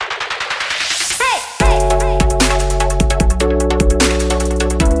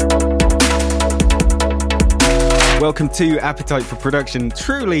Welcome to Appetite for Production,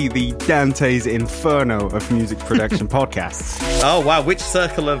 truly the Dante's Inferno of music production podcasts. Oh, wow. Which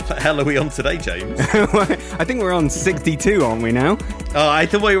circle of hell are we on today, James? I think we're on 62, aren't we now? Oh, I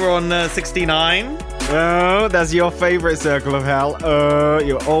thought we were on 69. Oh, that's your favourite circle of hell.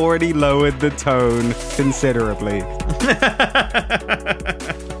 You already lowered the tone considerably.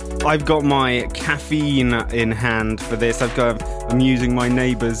 I've got my caffeine in hand for this. I'm using my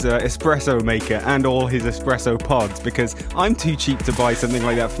neighbour's espresso maker and all his espresso pods because I'm too cheap to buy something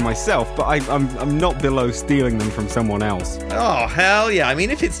like that for myself, but I'm not below stealing them from someone else. Oh, hell yeah. I mean,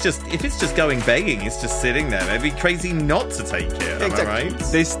 if it's just going begging, it's just sitting there. It'd be crazy not to take it, am I right?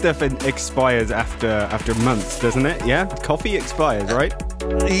 This stuff expires after months, doesn't it? Yeah? Coffee expires, right?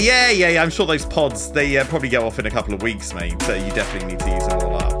 Yeah. I'm sure those pods, they probably go off in a couple of weeks, mate. So you definitely need to use them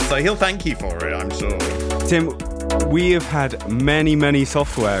all up. So he'll thank you for it, I'm sure. Tim, we have had many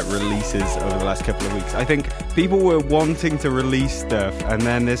software releases over the last couple of weeks. I think people were wanting to release stuff, and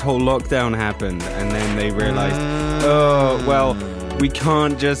then this whole lockdown happened, and then they realized, we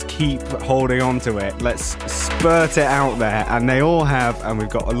can't just keep holding on to it. Let's spurt it out there, and they all have, and we've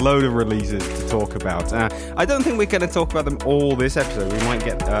got a load of releases to talk about. I don't think we're going to talk about them all this episode. We might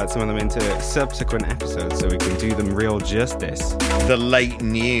get some of them into subsequent episodes so we can do them real justice. The late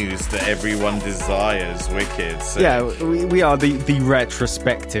news that everyone desires, wicked. So. Yeah, we are the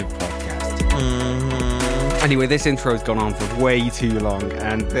retrospective podcast. Anyway, this intro's gone on for way too long,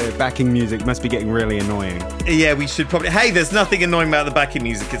 and the backing music must be getting really annoying. Yeah, we should probably... Hey, there's nothing annoying about the backing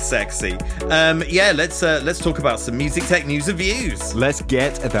music. It's sexy. Let's talk about some music tech news and views. Let's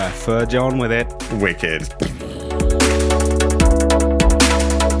get the fudge on with it. Wicked.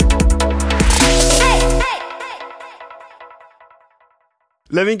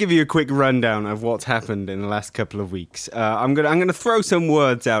 Let me give you a quick rundown of what's happened in the last couple of weeks. I'm gonna throw some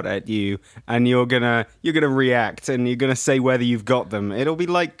words out at you, and you're gonna react, and you're gonna say whether you've got them. It'll be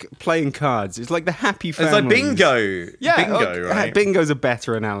like playing cards. It's like the Happy Families. It's like bingo. Yeah, bingo, right? Bingo's a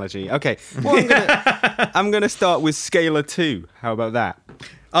better analogy. Okay, well, I'm gonna start with Scalar 2. How about that?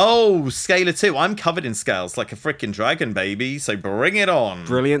 Oh, Scalar 2. I'm covered in scales like a frickin' dragon, baby. So bring it on.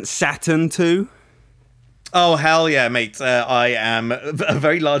 Brilliant. Saturn 2. Oh, hell yeah, mate. I am a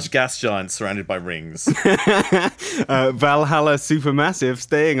very large gas giant surrounded by rings. Valhalla Supermassive,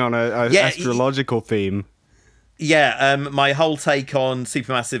 staying on an astrological theme. Yeah, my whole take on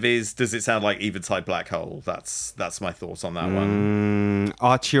Supermassive is, does it sound like Eventide Black Hole? That's my thoughts on that one.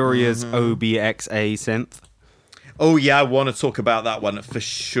 Arturia's OBXA synth. Oh, yeah, I want to talk about that one for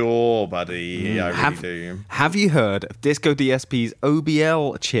sure, buddy. Yeah, I really do. Have you heard of Disco DSP's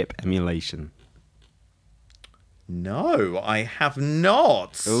OBL chip emulation? No, I have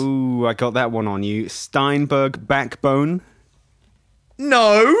not. Oh, I got that one on you. Steinberg Backbone.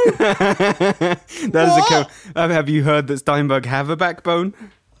 No. Have you heard that Steinberg have a backbone?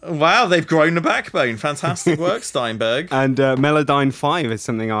 Wow, they've grown a backbone. Fantastic work, Steinberg. And Melodyne 5 is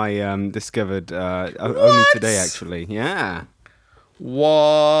something I discovered only today, actually. Yeah.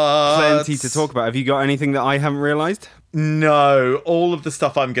 What? Plenty to talk about. Have you got anything that I haven't realised? No, all of the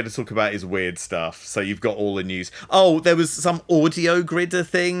stuff I'm going to talk about is weird stuff. So you've got all the news. Oh, there was some audio gridder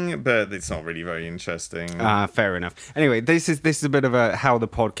thing, but it's not really very interesting. Fair enough. Anyway, this is a bit of a how the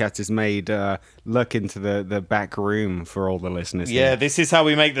podcast is made. Look into the back room for all the listeners. Yeah, here. this is how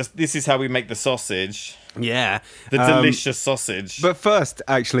we make the sausage. Yeah, the delicious sausage. But first,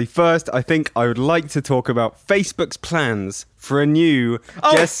 I think I would like to talk about Facebook's plans for a new.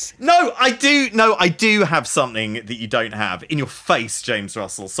 No, I do have something that you don't have in your face, James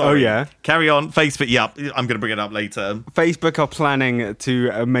Russell. Sorry. Oh yeah. Carry on. Facebook. Yeah, I'm going to bring it up later. Facebook are planning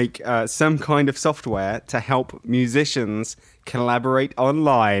to make some kind of software to help musicians collaborate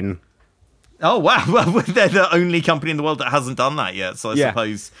online. Oh, wow. Well, they're the only company in the world that hasn't done that yet, so I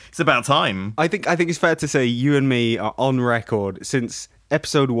suppose it's about time. I think it's fair to say you and me are on record since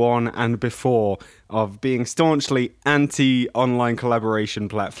episode 1 and before of being staunchly anti-online collaboration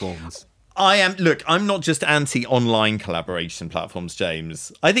platforms. I'm not just anti-online collaboration platforms,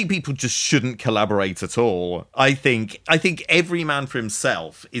 James. I think people just shouldn't collaborate at all. I think every man for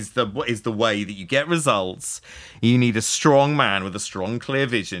himself is the way that you get results. You need a strong man with a strong, clear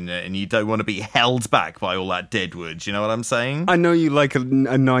vision, and you don't want to be held back by all that deadwood. You know what I'm saying? I know you like a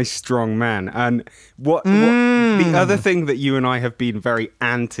nice, strong man. And what the other thing that you and I have been very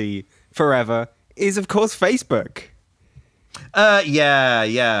anti forever is, of course, Facebook.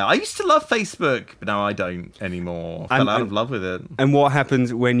 Yeah. I used to love Facebook, but now I don't anymore. Fell out of love with it. And what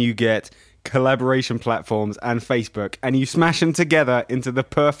happens when you get collaboration platforms and Facebook and you smash them together into the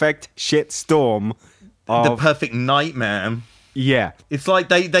perfect shit storm of... The perfect nightmare. Yeah. It's like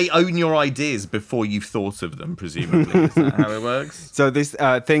they own your ideas before you've thought of them, presumably. Is that how it works? So this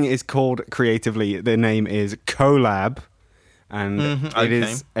thing is called creatively, the name is Collab. And it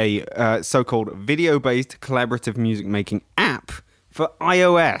is a so-called video-based collaborative music-making app for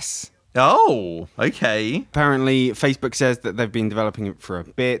iOS. Oh, okay. Apparently, Facebook says that they've been developing it for a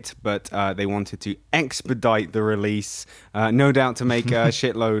bit, but they wanted to expedite the release, no doubt to make a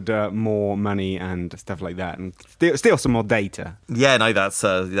shitload more money and stuff like that, and steal some more data. Yeah, no, that's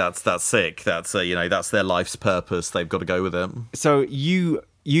sick. That's that's their life's purpose. They've got to go with it. So you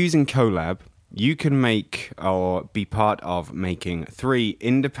using Collab, you can make or be part of making 3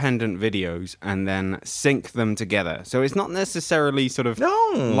 independent videos and then sync them together. So it's not necessarily sort of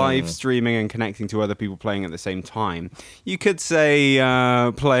live streaming and connecting to other people playing at the same time. You could say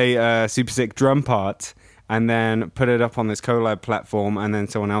play a super sick drum part and then put it up on this Collab platform, and then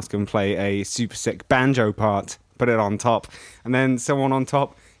someone else can play a super sick banjo part, put it on top, and then someone on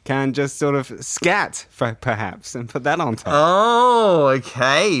top can just sort of scat, perhaps, and put that on top. Oh,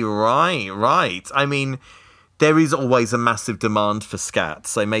 okay, right. I mean, there is always a massive demand for scat,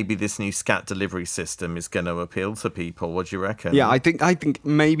 so maybe this new scat delivery system is going to appeal to people. What do you reckon? Yeah, I think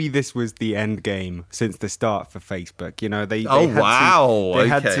maybe this was the end game since the start for Facebook. You know, they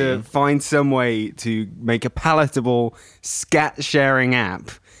had to find some way to make a palatable scat sharing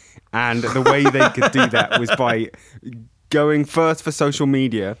app, and the way they could do that was by going first for social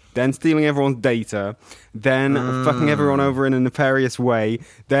media, then stealing everyone's data, then fucking everyone over in a nefarious way,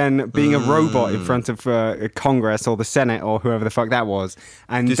 then being a robot in front of Congress or the Senate or whoever the fuck that was,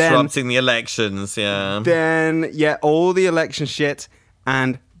 and disrupting the elections. Then all the election shit,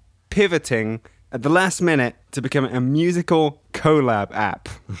 and pivoting at the last minute to become a musical collab app.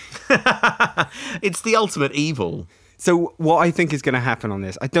 It's the ultimate evil. So what I think is going to happen on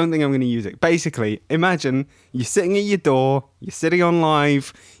this, I don't think I'm going to use it. Basically, imagine you're sitting at your door, you're sitting on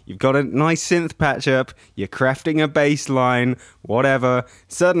live, you've got a nice synth patch up, you're crafting a bass line, whatever.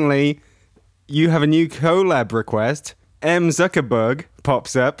 Suddenly, you have a new collab request. M. Zuckerberg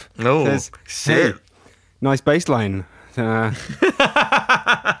pops up. Oh, says, shit. Hey, nice bass line. I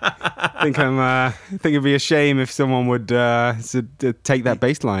think it'd be a shame if someone would take that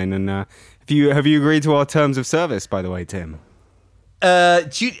bass line and... Have you agreed to our terms of service, by the way, Tim? Do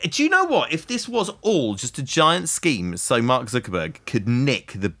you know what? If this was all just a giant scheme so Mark Zuckerberg could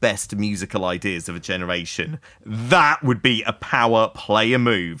nick the best musical ideas of a generation, that would be a power player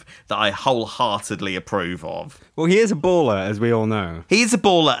move that I wholeheartedly approve of. Well, he is a baller, as we all know. He is a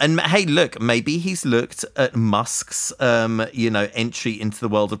baller. And hey, look, maybe he's looked at Musk's, entry into the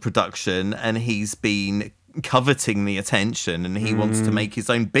world of production, and he's been coveting the attention, and he wants to make his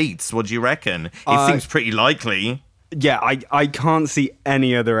own beats. What do you reckon? It seems pretty likely. Yeah, I can't see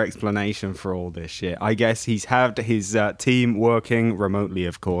any other explanation for all this shit. I guess he's had his team working remotely,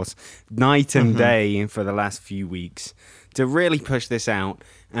 of course, night and day for the last few weeks to really push this out.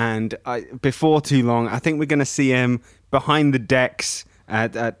 And before too long, I think we're going to see him behind the decks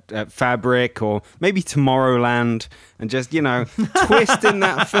at Fabric or maybe Tomorrowland, and just, twisting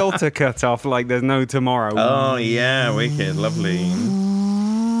that filter cut off like there's no tomorrow. Oh, yeah, wicked, lovely.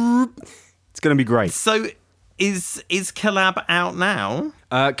 It's going to be great. So, is Collab out now?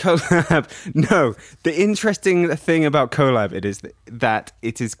 Collab, no. The interesting thing about Collab is that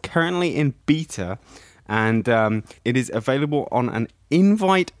it is currently in beta, and it is available on an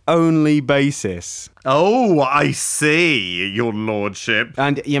invite-only basis. Oh, I see, your lordship.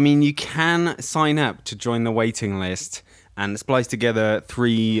 And, I mean, you can sign up to join the waiting list and splice together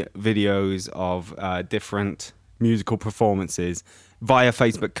 3 videos of different musical performances via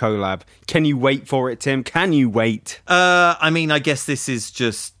Facebook Collab. Can you wait for it, Tim? Can you wait? I mean, I guess this is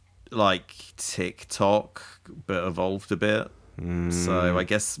just like TikTok, but evolved a bit. So I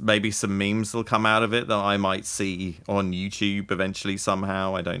guess maybe some memes will come out of it that I might see on YouTube eventually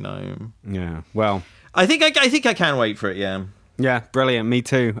somehow. I don't know. Yeah, well, I think I can wait for it. Yeah. Yeah, brilliant. Me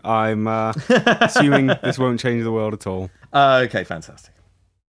too. I'm assuming this won't change the world at all. Okay, fantastic.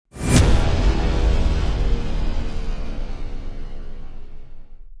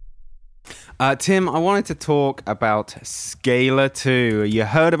 Tim, I wanted to talk about Scalar 2. You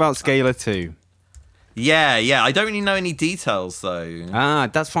heard about Scalar 2? Yeah. I don't really know any details, though.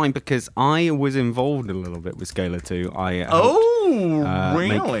 That's fine, because I was involved a little bit with Scalar 2. I helped,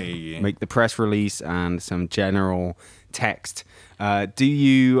 really? Make the press release and some general text. Do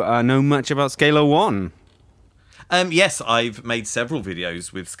you know much about Scalar 1? Yes, I've made several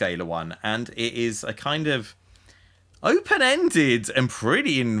videos with Scalar 1, and it is a kind of... open-ended and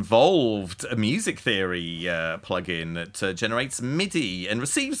pretty involved music theory plugin that generates MIDI and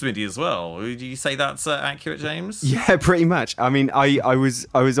receives MIDI as well. Would you say that's accurate, James? Yeah, pretty much. I mean, I was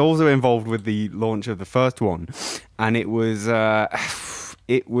also involved with the launch of the first one, and it was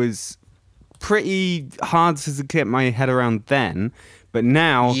pretty hard to get my head around then. But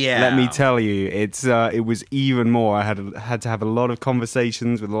now, let me tell you, it was even more. I had to have a lot of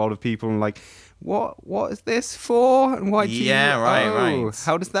conversations with a lot of people, and like, what is this for? And why do you? Yeah, right.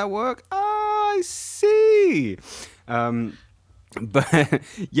 How does that work? Oh, I see. But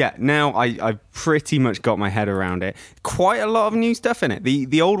yeah, now I pretty much got my head around it. Quite a lot of new stuff in it.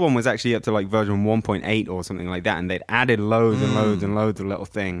 The old one was actually up to like version 1.8 or something like that, and they'd added loads and loads and loads of little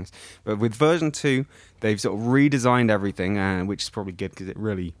things. But with version 2, they've sort of redesigned everything, which is probably good because it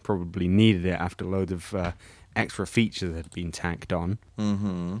really probably needed it after loads of extra features that had been tacked on.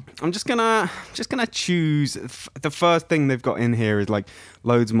 Mm-hmm. I'm just gonna choose the first thing they've got in here is like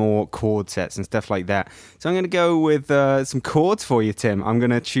loads more chord sets and stuff like that. So I'm gonna go with some chords for you, Tim. I'm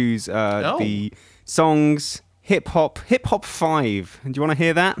gonna choose the songs Hip Hop 5. Do you want to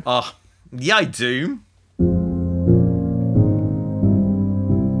hear that? Yeah, I do.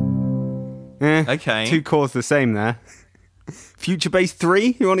 Okay. 2 chords the same there. Future Bass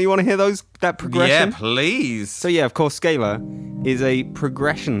 3, you want to hear that progression? Yeah, please. So yeah, of course, Scalar is a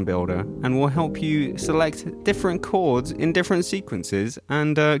progression builder and will help you select different chords in different sequences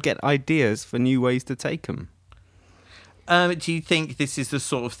and get ideas for new ways to take them. Do you think this is the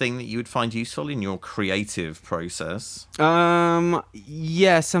sort of thing that you would find useful in your creative process?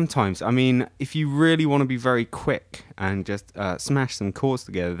 Yeah, sometimes. I mean, if you really want to be very quick and just smash some chords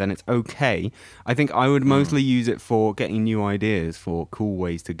together, then it's okay. I think I would mostly use it for getting new ideas for cool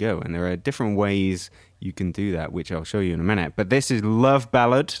ways to go. And there are different ways you can do that, which I'll show you in a minute. But this is love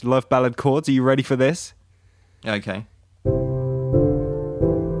ballad chords. Are you ready for this? Okay.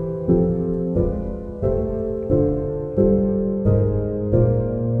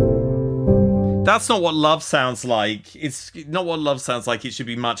 That's not what love sounds like. It's not what love sounds like. It should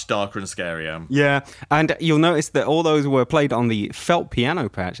be much darker and scarier. Yeah, and you'll notice that all those were played on the felt piano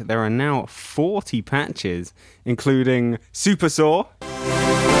patch. There are now 40 patches, including Super Saw.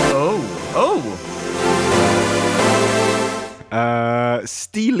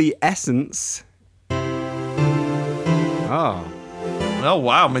 Steely Essence. Oh,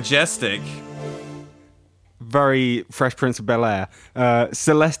 wow, majestic. Very Fresh Prince of Bel-Air.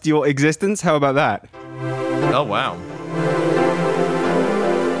 Celestial Existence. How about that? Oh wow.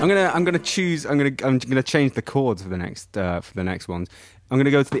 I'm gonna change the chords for the next ones. I'm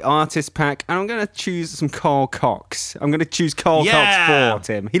gonna go to the artist pack and I'm gonna choose some Carl Cox. I'm gonna choose Carl Cox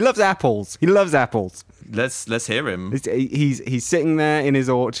 4, Tim. He loves apples. Let's hear him. He's sitting there in his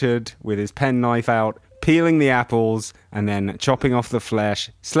orchard with his penknife out, peeling the apples and then chopping off the flesh,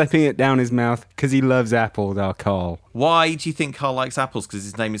 slipping it down his mouth because he loves apples, our Carl. Why do you think Carl likes apples? Because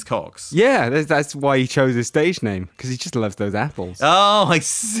his name is Cox? Yeah, that's why he chose his stage name, because he just loves those apples. Oh, I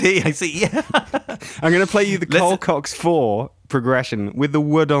see, yeah. I'm going to play you the Carl Cox 4 progression with the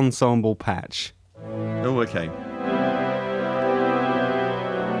wood ensemble patch. Oh, okay.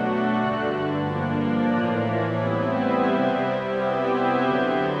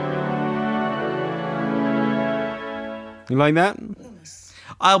 You like that?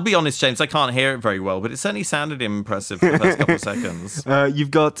 I'll be honest, James, I can't hear it very well, but it certainly sounded impressive for the first couple of seconds.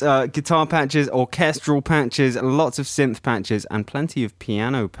 You've got guitar patches, orchestral patches, lots of synth patches, and plenty of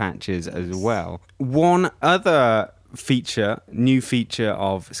piano patches as well. One other new feature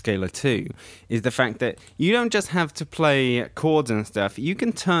of Scalar 2 is the fact that you don't just have to play chords and stuff, you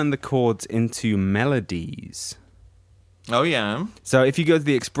can turn the chords into melodies. Oh, yeah. So if you go to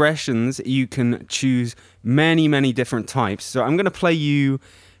the expressions, you can choose many, many different types. So I'm going to play you...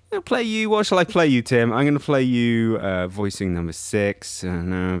 What shall I play you, Tim? I'm going to play you voicing number 6.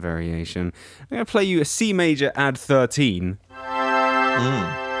 No variation. I'm going to play you a C major add 13.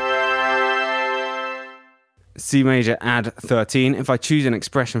 C major add 13. If I choose an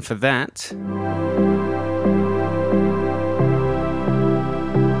expression for that...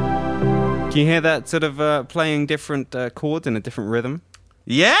 Can you hear that sort of playing different chords in a different rhythm?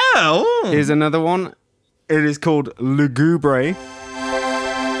 Yeah! Ooh. Here's another one. It is called Lugubre.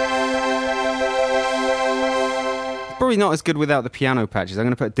 It's probably not as good without the piano patches. I'm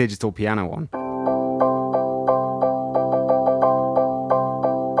going to put digital piano on.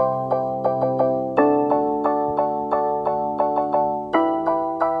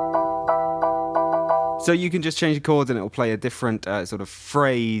 So you can just change the chords and it will play a different sort of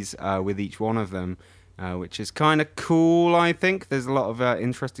phrase with each one of them. which is kind of cool, I think. There's a lot of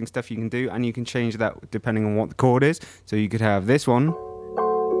interesting stuff you can do, and you can change that depending on what the chord is. So you could have this one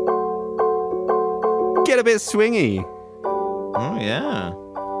get a bit swingy. Oh, yeah.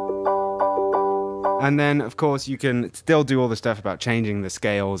 And then, of course, you can still do all the stuff about changing the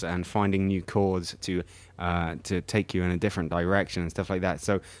scales and finding new chords to take you in a different direction and stuff like that.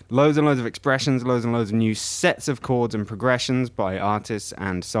 So loads and loads of expressions, loads and loads of new sets of chords and progressions by artists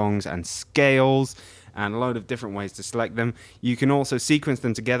and songs and scales, and a load of different ways to select them. You can also sequence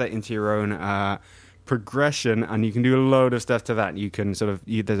them together into your own progression, and you can do a load of stuff to that. You can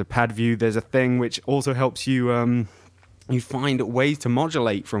there's a pad view, there's a thing which also helps you you find ways to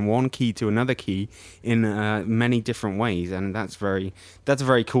modulate from one key to another key in many different ways, and that's a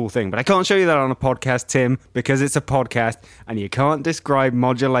very cool thing. But I can't show you that on a podcast, Tim, because it's a podcast, and you can't describe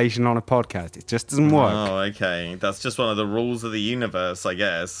modulation on a podcast. It just doesn't work. Oh, okay. That's just one of the rules of the universe, I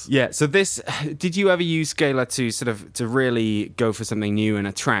guess. Yeah. So did you ever use Scalar to really go for something new in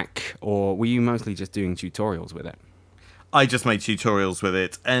a track, or were you mostly just doing tutorials with it? I just made tutorials with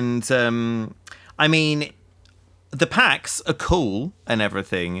it, and I mean, the packs are cool and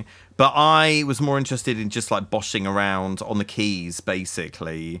everything, but I was more interested in just like boshing around on the keys,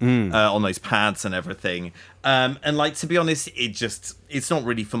 basically, on those pads and everything. And like, to be honest, it's not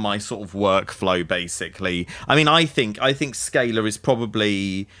really for my sort of workflow, basically. I mean, I think Scalar is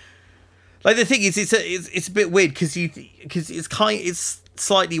probably, like, the thing is, it's a bit weird because it's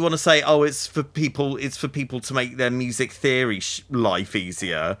slightly want to say, oh, it's for people to make their music theory life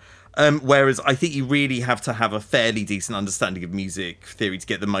easier. Whereas I think you really have to have a fairly decent understanding of music theory to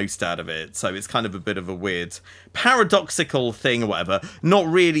get the most out of it. So it's kind of a bit of a weird, paradoxical thing or whatever. Not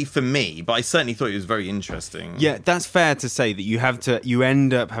really for me, but I certainly thought it was very interesting. Yeah, that's fair to say that you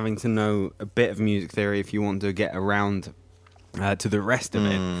end up having to know a bit of music theory if you want to get around to the rest of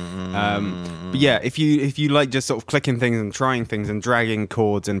it. But yeah, if you like just sort of clicking things and trying things and dragging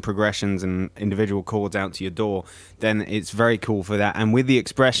chords and progressions and individual chords out to your door, then it's very cool for that. And with the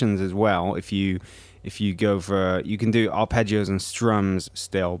expressions as well, if you go for, you can do arpeggios and strums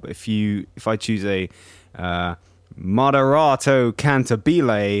still. But if I choose a moderato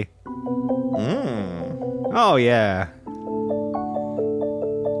cantabile, oh yeah.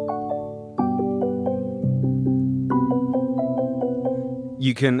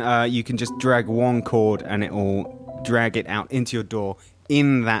 You can just drag one chord and it will drag it out into your door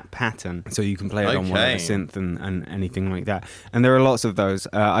in that pattern, so you can play it on whatever synth and anything like that. And there are lots of those.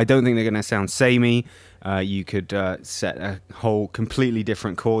 I don't think they're going to sound samey. You could set a whole completely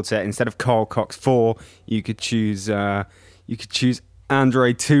different chord set. Instead of Carl Cox 4, you could choose Android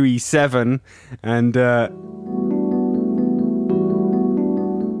 2E7, and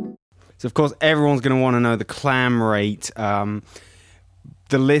so of course everyone's going to want to know the clam rate.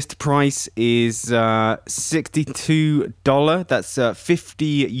 The list price is $62. That's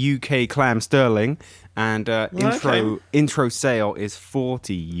 50 UK clam sterling. And intro sale is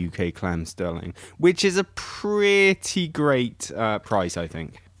 40 UK clam sterling, which is a pretty great price, I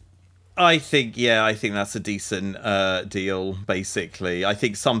think. I think that's a decent deal. Basically, I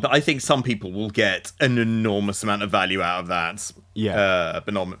think some people will get an enormous amount of value out of that. Yeah,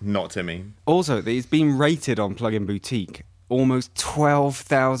 but not Timmy. Also, it's been rated on Plugin Boutique almost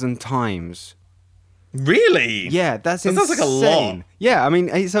 12,000 times. Really? Yeah, that sounds like a lot. Yeah, I mean,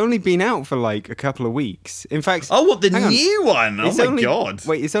 it's only been out for like a couple of weeks. In fact, the new one? Oh my god!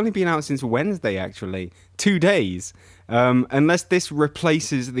 Wait, it's only been out since Wednesday, actually. 2 days. Unless this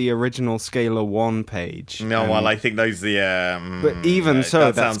replaces the original Scalar 1 page. No, well, I think those but even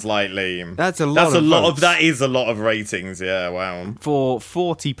so, that sounds likely. That is a lot of ratings. Yeah, wow. For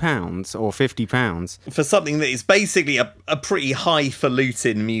 £40 or £50 for something that is basically a pretty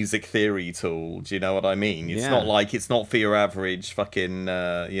highfalutin music theory tool. Do you know what I mean? It's not for your average fucking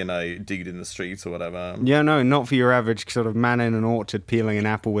dude in the street or whatever. Yeah, no, not for your average sort of man in an orchard peeling an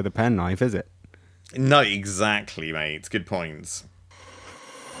apple with a penknife, is it? No, exactly, mate. Good points.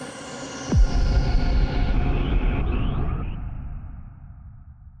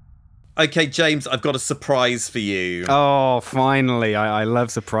 Okay, James, I've got a surprise for you. Oh, finally. I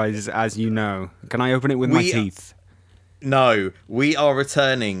love surprises, as you know. Can I open it with my teeth? No, we are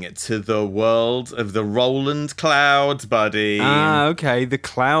returning to the world of the Roland Cloud Buddy. Ah, okay. The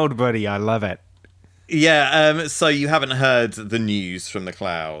Cloud Buddy. I love it. Yeah, so you haven't heard the news from the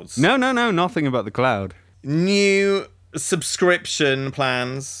clouds? No, nothing about the cloud. New subscription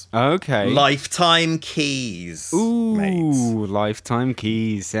plans. Okay. Lifetime keys. Ooh, mate. Lifetime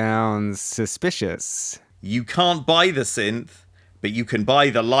keys sounds suspicious. You can't buy the synth, but you can buy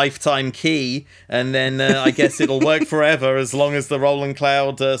the lifetime key, and then I guess it'll work forever as long as the Roland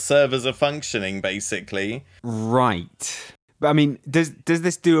Cloud servers are functioning, basically. Right. But I mean, does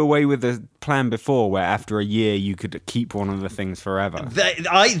this do away with the plan before where after a year you could keep one of the things forever?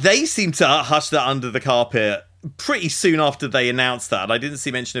 They seem to hush that under the carpet pretty soon after they announced that. I didn't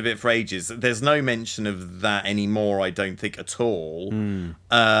see mention of it for ages. There's no mention of that anymore, I don't think, at all.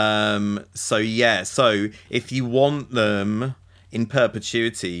 So if you want them in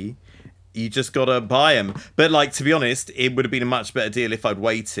perpetuity, you just gotta buy them. But like, to be honest, it would have been a much better deal if I'd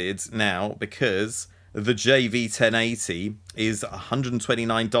waited now, because the JV 1080 is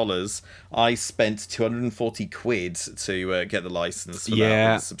 $129. I spent 240 quid to get the license for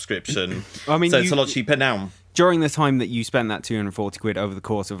that subscription. I mean, so it's a lot cheaper now. During the time that you spent that 240 quid over the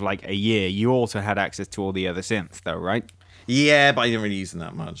course of like a year, you also had access to all the other synths, though, right? Yeah, but I didn't really use them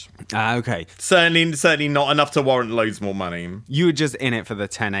that much. Okay. Certainly not enough to warrant loads more money. You were just in it for the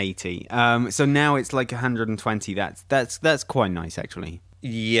 1080. So now it's like 120. That's quite nice, actually.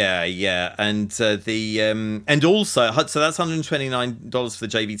 Yeah, and and also, so that's $129 for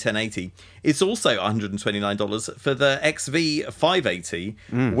the JV 1080. It's also $129 for the XV 580,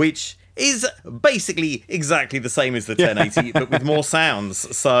 which is basically exactly the same as the 1080, but with more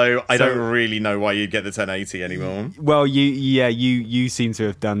sounds. So I don't really know why you'd get the 1080 anymore. Well, you seem to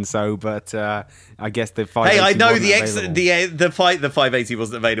have done so, but I guess the 580. Hey, I know the 580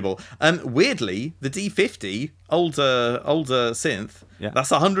 wasn't available. Weirdly, the D50 older synth. Yeah.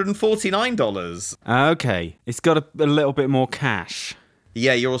 That's $149. Okay. It's got a little bit more cash.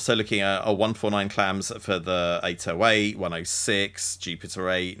 Yeah, you're also looking at 149 clams for the 808, 106, Jupiter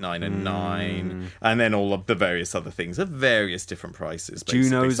 8, 9 and 9, and then all of the various other things at various different prices.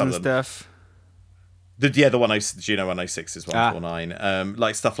 Junos and stuff. The Juno 106 is 149.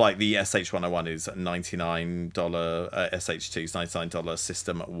 Like stuff like the SH101 is $99, SH2 is $99,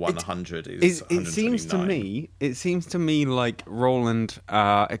 System 100 is $129. It seems to me like Roland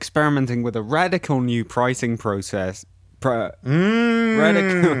experimenting with a radical new pricing process.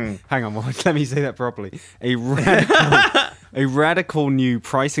 Radical. Hang on, let me say that properly. A radical new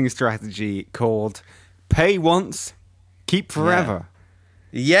pricing strategy called "Pay once, keep forever."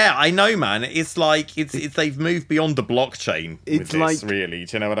 Yeah, I know, man. It's like it's they've moved beyond the blockchain with this, really.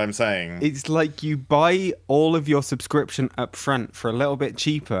 Do you know what I'm saying? It's like you buy all of your subscription up front for a little bit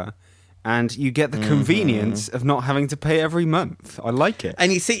cheaper, and you get the convenience of not having to pay every month. I like it.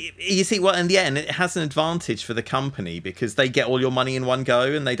 And you see, well, in the end, it has an advantage for the company because they get all your money in one go,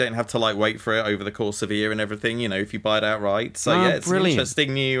 and they don't have to like wait for it over the course of a year and everything. You know, if you buy it outright. So it's brilliant.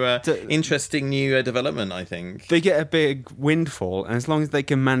 An interesting new development, I think. They get a big windfall, and as long as they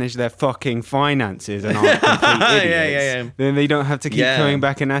can manage their fucking finances and aren't complete idiots, then they don't have to keep coming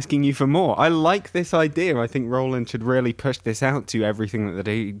back and asking you for more. I like this idea. I think Roland should really push this out to everything that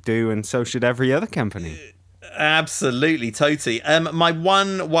they do, and so should every other company. Absolutely, totally. My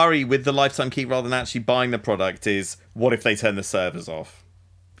one worry with the lifetime key rather than actually buying the product is, what if they turn the servers off?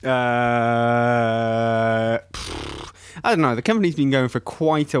 I don't know. The company's been going for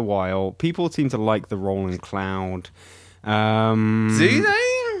quite a while. People seem to like the Roland Cloud. Do they?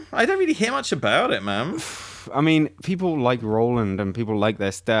 I don't really hear much about it, man. I mean, people like Roland and people like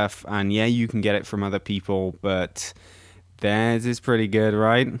their stuff, and yeah, you can get it from other people, but theirs is pretty good,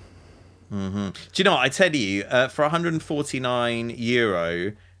 right? Mm-hmm. Do you know what? I tell you, for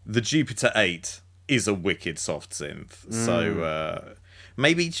 €149, the Jupiter 8 is a wicked soft synth. So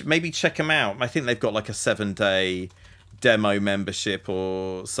maybe check them out. I think they've got like a 7-day demo membership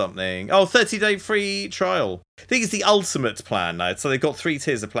or something. 30-day free trial. I think it's the Ultimate plan now. So they've got 3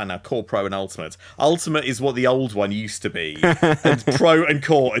 tiers of plan now: Core, Pro, and Ultimate. Ultimate is what the old one used to be, and Pro and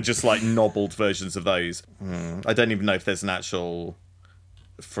Core are just like nobbled versions of those. I don't even know if there's an actual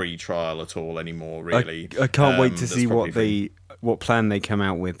free trial at all anymore, really. I can't wait to see what plan they come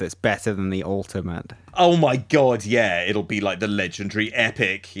out with that's better than the Ultimate. Oh my god, yeah, it'll be like the legendary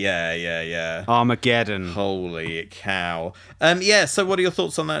epic. Yeah. Armageddon. Holy cow. So what are your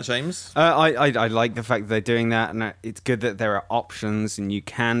thoughts on that, James? I like the fact that they're doing that, and it's good that there are options, and you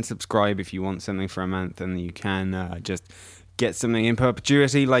can subscribe if you want something for a month, and you can just get something in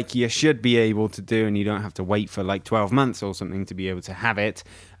perpetuity like you should be able to do, and you don't have to wait for like 12 months or something to be able to have it.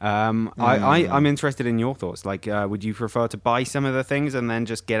 I'm interested in your thoughts. Like, would you prefer to buy some of the things and then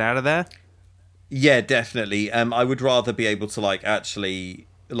just get out of there? Yeah, definitely. I would rather be able to like actually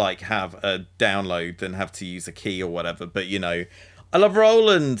like have a download than have to use a key or whatever. But you know, I love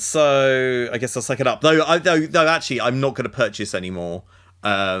Roland, so I guess I'll suck it up. Though actually, I'm not going to purchase anymore.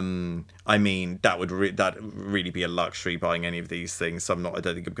 I mean, that would really be a luxury buying any of these things. So I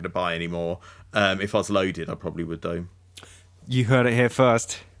don't think I'm going to buy anymore. If I was loaded, I probably would though. You heard it here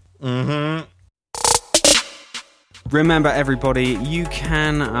first. Remember, everybody, you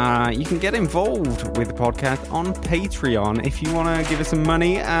can get involved with the podcast on Patreon if you want to give us some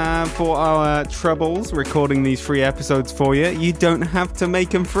money for our troubles recording these free episodes for you. You don't have to make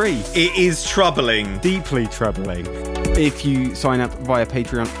them free. It is troubling. Deeply troubling. If you sign up via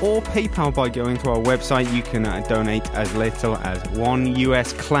Patreon or PayPal by going to our website, you can donate as little as $1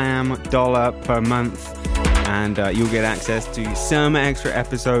 US clam dollar per month. And you'll get access to some extra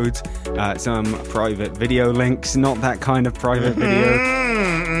episodes, some private video links, not that kind of private video,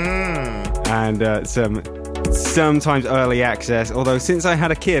 and sometimes early access. Although since I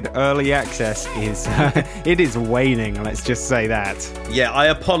had a kid, early access is it is waning. Let's just say that. Yeah, I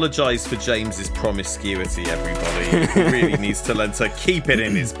apologise for James's promiscuity, everybody. He really needs to learn to keep it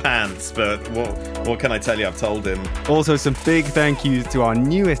in his pants, but what can I tell you? I've told him. Also, some big thank yous to our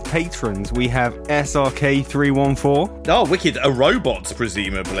newest patrons. We have SRK314. Oh, wicked. A robot,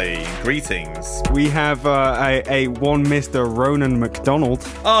 presumably. Greetings. We have a one Mr. Ronan McDonald.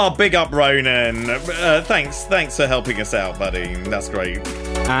 Oh, big up, Ronan. Thanks for helping us out, buddy. That's great.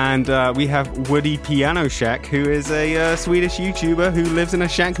 And we have Woody Piano Shack, who is a Swedish YouTuber who lives in a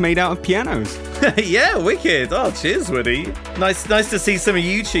shack made out of pianos. Yeah, wicked. Oh, cheers, Woody. Nice to see some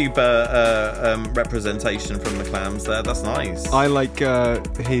YouTube representation from the clams there. That's nice. I like I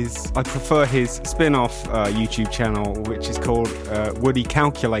prefer his spin-off YouTube channel, which is called Woody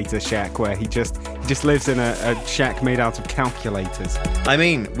Calculator Shack, where he just lives in a shack made out of calculators. I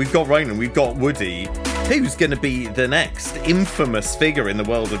mean, we've got Ronan, we've got Woody. Who's going to be the next infamous figure in the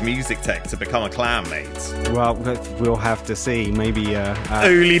world of music tech to become a clam, mate? Well, we'll have to see. Maybe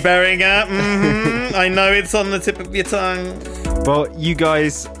Uli Beringer. I know it's on the tip of your tongue. Well, you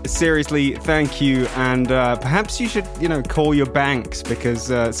guys, seriously, thank you. And perhaps you should, call your banks, because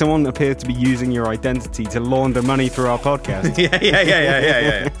someone appears to be using your identity to launder money through our podcast.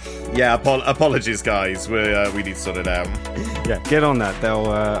 Yeah. Yeah, apologies, guys. We need to sort it out. Yeah, get on that.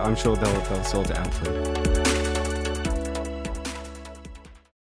 I'm sure they'll sort it out for you.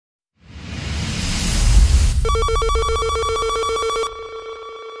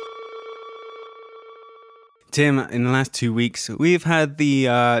 Tim, in the last 2 weeks, we've had the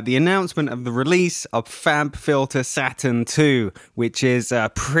announcement of the release of FabFilter Saturn 2, which is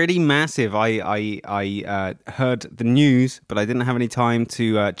pretty massive. I heard the news, but I didn't have any time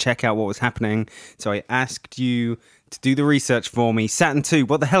to check out what was happening, so I asked you to do the research for me. Saturn 2,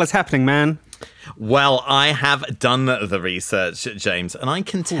 what the hell is happening, man? Well, I have done the research, James, and I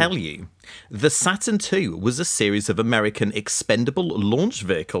can tell you the Saturn II was a series of American expendable launch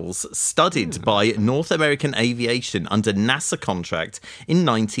vehicles studied by North American Aviation under NASA contract in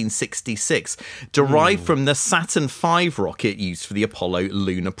 1966, derived from the Saturn V rocket used for the Apollo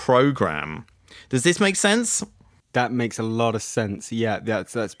lunar program. Does this make sense? That makes a lot of sense. Yeah,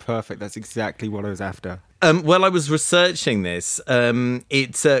 that's perfect. That's exactly what I was after. Well, I was researching this.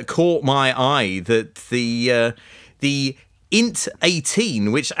 It caught my eye that the Int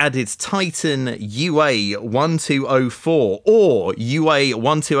 18, which added Titan UA 1204 or UA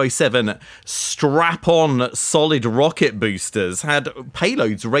 1207 strap-on solid rocket boosters, had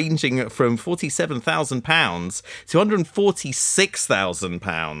payloads ranging from £47,000 to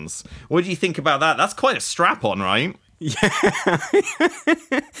 £146,000. What do you think about that? That's quite a strap-on, right? Yeah,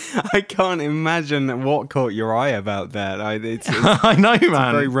 I can't imagine what caught your eye about that. I know, it's man. A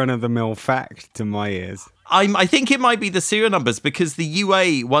very run-of-the-mill fact to my ears. I think it might be the serial numbers, because the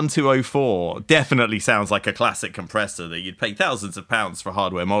UA 1204 definitely sounds like a classic compressor that you'd pay thousands of pounds for a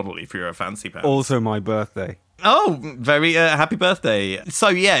hardware model if you're a fancy pants. Also my birthday. Oh, very happy birthday. So,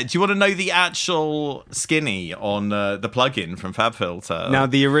 yeah, do you want to know the actual skinny on the plugin from FabFilter? Now,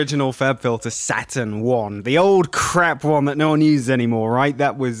 the original FabFilter Saturn 1, the old crap one that no one uses anymore, right?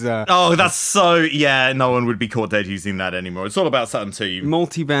 That was... Oh, that's so... Yeah, no one would be caught dead using that anymore. It's all about Saturn 2.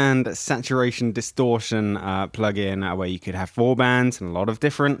 Multi-band saturation distortion plugin where you could have 4 bands and a lot of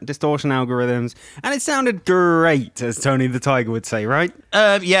different distortion algorithms. And it sounded great, as Tony the Tiger would say, right?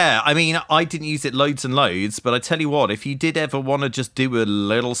 Yeah, I mean, I didn't use it loads and loads, but I tell you what, if you did ever want to just do a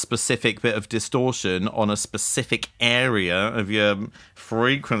little specific bit of distortion on a specific area of your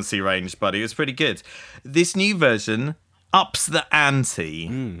frequency range, buddy, it's pretty good. This new version ups the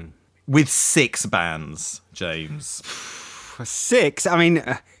ante with 6 bands, James. 6? I mean,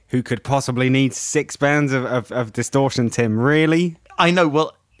 who could possibly need 6 bands of distortion, Tim? Really? I know,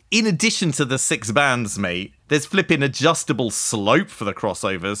 well, in addition to the 6 bands, mate, There's flipping adjustable slope for the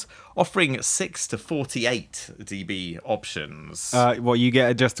crossovers, offering 6 to 48 dB options. You get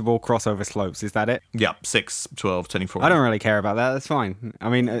adjustable crossover slopes, is that it? Yeah, 6, 12, 24. I don't really care about that. That's fine. I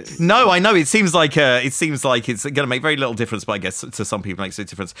mean, no, I know it seems like it's going to make very little difference, but I guess to some people it makes a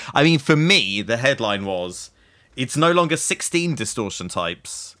difference. I mean, for me, the headline was, it's no longer 16 distortion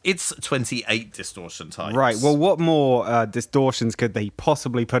types, it's 28 distortion types. Right. Well, what more distortions could they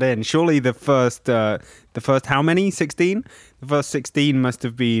possibly put in? Surely the first how many? 16? The first 16 must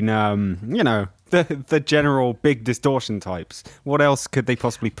have been, the general big distortion types. What else could they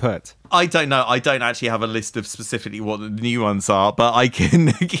possibly put? I don't know. I don't actually have a list of specifically what the new ones are, but I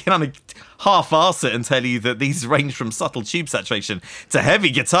can kind of half-arse it and tell you that these range from subtle tube saturation to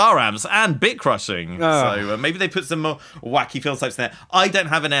heavy guitar amps and bit crushing. So maybe they put some more wacky fill types in there. I don't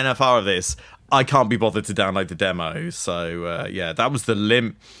have an NFR of this. I can't be bothered to download the demo. So that was the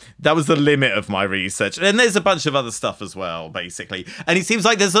limit of my research. And there's a bunch of other stuff as well, basically. And it seems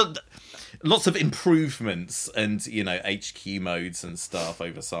like there's lots of improvements and, HQ modes and stuff,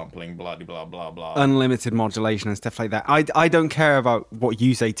 oversampling, blah, blah, blah, blah. Unlimited modulation and stuff like that. I don't care about what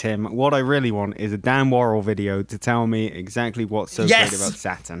you say, Tim. What I really want is a Dan Worrell video to tell me exactly what's so great about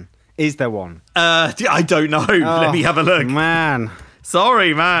Saturn. Is there one? I don't know. Let me have a look. Man.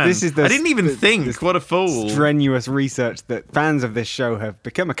 Sorry, man. I didn't even think. What a fool. Strenuous research that fans of this show have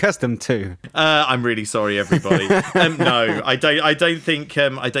become accustomed to. I'm really sorry, everybody. No, I don't think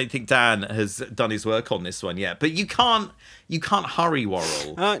Dan has done his work on this one yet. But you can't hurry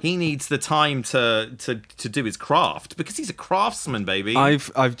Worrell. He needs the time to do his craft because he's a craftsman, baby.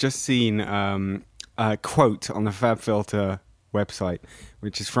 I've just seen a quote on the FabFilter website,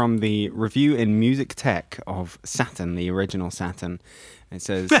 which is from the review in Music Tech of Saturn, the original Saturn. It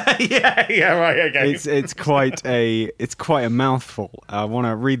says, yeah, right, okay. It's quite a mouthful. I want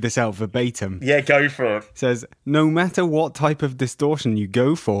to read this out verbatim. Yeah, go for it. It says, no matter what type of distortion you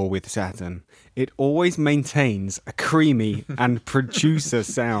go for with Saturn, it always maintains a creamy and producer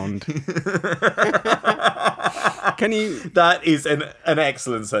sound. That is an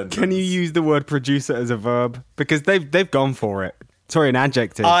excellent sentence. Can you use the word producer as a verb? Because they've gone for it. Sorry, an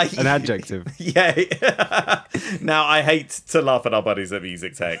adjective. An adjective. Yeah. Now, I hate to laugh at our buddies at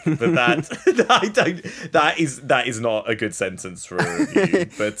Music Tech, but that is not a good sentence for a review.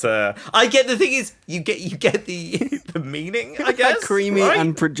 But I get the thing is you get the meaning, I guess. Creamy right?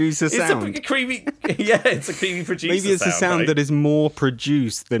 and producer sound. It's a creamy producer sound. Maybe it's a sound that is more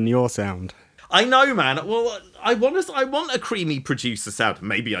produced than your sound. I know, man. Well, I want a creamy producer sound.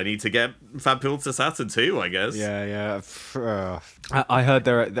 Maybe I need to get FabFilter Saturn too, I guess. Yeah. I heard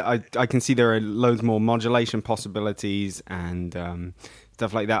I can see there are loads more modulation possibilities and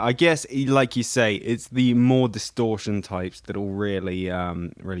stuff like that. I guess, like you say, it's the more distortion types that'll really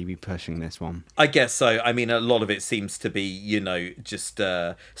be pushing this one. I guess so. I mean, a lot of it seems to be, just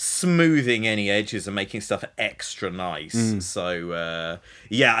smoothing any edges and making stuff extra nice. So,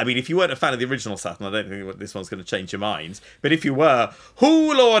 I mean, if you weren't a fan of the original Saturn, I don't think this one's going to change your mind. But if you were,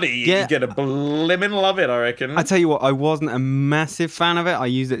 hoo lordy, you're going to blimmin' love it, I reckon. I tell you what, I wasn't a massive fan of it. I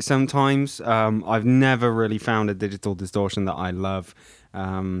use it sometimes. I've never really found a digital distortion that I love.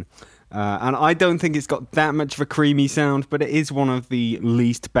 And I don't think it's got that much of a creamy sound, but it is one of the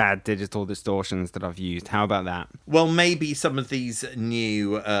least bad digital distortions that I've used. How about that? Well, maybe some of these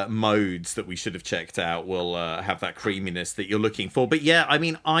new modes that we should have checked out will have that creaminess that you're looking for. But yeah, I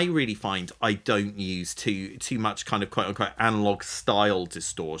mean, I really find I don't use too much kind of quote unquote analog style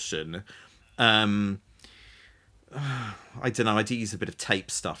distortion. I don't know, I do use a bit of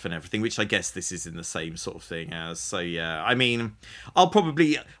tape stuff and everything, which I guess this is in the same sort of thing as. So yeah, I mean, I'll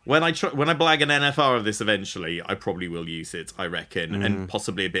probably, when I blag an NFR of this eventually, I probably will use it, I reckon, and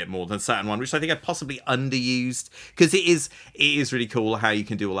possibly a bit more than Saturn 1, which I think I possibly underused, because it is really cool how you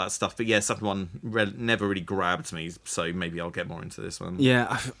can do all that stuff. But yeah, Saturn 1 never really grabbed me, so maybe I'll get more into this one.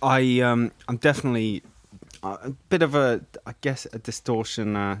 Yeah, I'm definitely a bit of a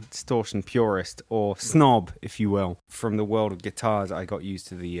distortion purist, or snob, if you will. From the world of guitars, I got used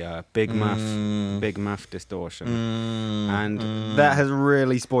to the Big Muff distortion, and that has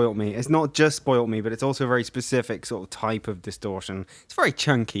really spoilt me. It's not just spoilt me, but it's also a very specific sort of type of distortion. It's very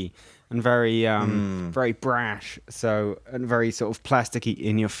chunky and very very brash, and very sort of plasticky,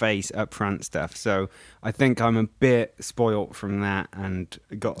 in your face, upfront stuff. So I think I'm a bit spoilt from that and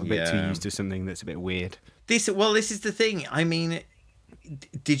got a bit too used to something that's a bit weird. This is the thing. I mean,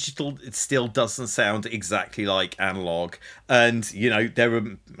 digital, it still doesn't sound exactly like analog, and there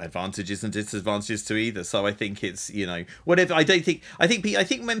are advantages and disadvantages to either. So I think it's whatever. I think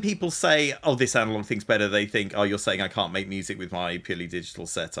when people say, oh, this analog thing's better, they think, oh, you're saying I can't make music with my purely digital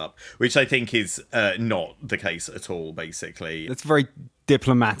setup, which I think is not the case at all. Basically, That's a very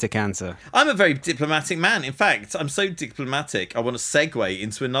diplomatic answer. I'm a very diplomatic man. In fact, I'm so diplomatic, I want to segue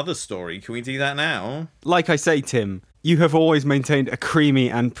into another story. Can we do that now? Like I say, Tim, you have always maintained a creamy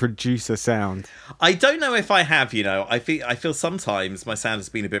and producer sound. I don't know if I have, I feel sometimes my sound has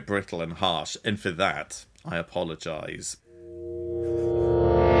been a bit brittle and harsh, and for that, I apologise.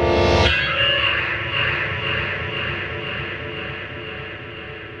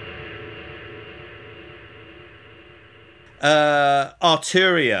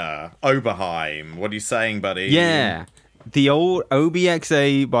 Arturia Oberheim. What are you saying, buddy? Yeah. The old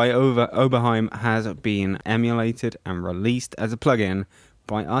OBXA by Oberheim has been emulated and released as a plugin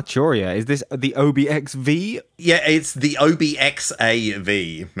by Arturia. Is this the OBXV? Yeah, it's the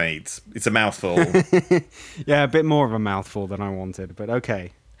OBXAV, mate. It's a mouthful. Yeah, a bit more of a mouthful than I wanted, but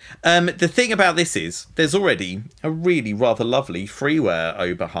okay. The thing about this is there's already a really rather lovely freeware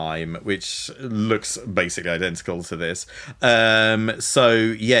Oberheim, which looks basically identical to this. So,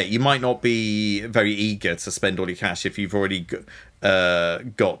 yeah, you might not be very eager to spend all your cash if you've already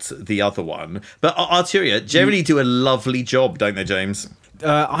got the other one. But Arturia generally do a lovely job, don't they, James?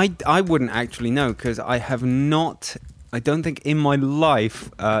 I wouldn't actually know, because I have not... I don't think in my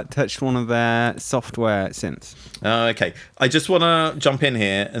life touched one of their software synths. Okay. I just want to jump in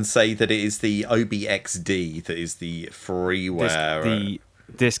here and say that it is the OBXD that is the freeware. The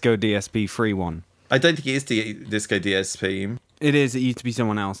Disco DSP free one. I don't think it is the Disco DSP. It is. It used to be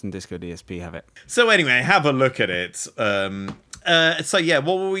someone else, and Disco DSP have it. So anyway, have a look at it. So yeah,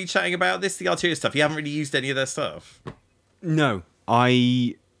 what were we chatting about? The Arturia stuff. You haven't really used any of their stuff? No.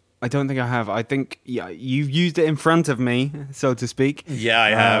 I don't think I have. I think you've used it in front of me, so to speak. Yeah, I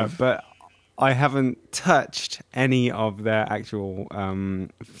have. But I haven't touched any of their actual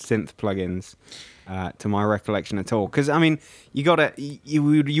synth plugins to my recollection at all. Because I mean, you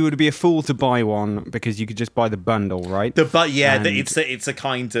would be a fool to buy one because you could just buy the bundle, right? It's a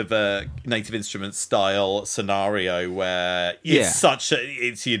kind of a Native Instruments style scenario where it's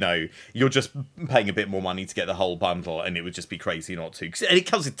you're just paying a bit more money to get the whole bundle, and it would just be crazy not to. And it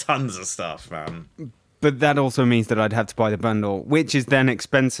comes with tons of stuff, man. But that also means that I'd have to buy the bundle, which is then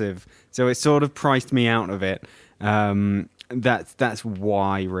expensive. So it sort of priced me out of it. That's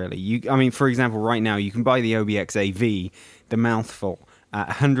why, really. I mean, for example, right now you can buy the OBXAV, the mouthful, at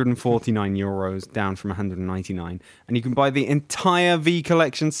 149 euros, down from 199, and you can buy the entire V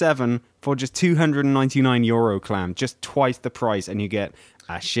Collection 7 for just 299 euro, clam, just twice the price, and you get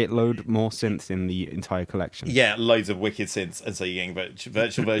a shitload more synths in the entire collection. Yeah, loads of wicked synths, and so you're getting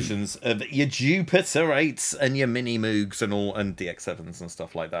virtual versions of your Jupiter 8s and your Mini Moogs and DX7s and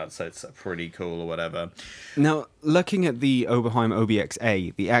stuff like that. So it's pretty cool or whatever. Now, looking at the Oberheim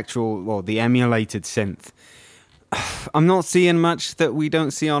OBXA, the emulated synth, I'm not seeing much that we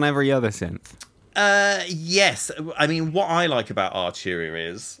don't see on every other synth. Yes. I mean, what I like about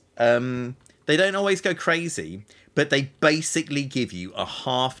Arturia is they don't always go crazy, but they basically give you a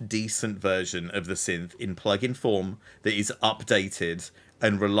half-decent version of the synth in plugin form that is updated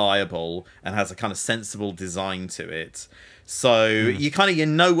and reliable and has a kind of sensible design to it. So you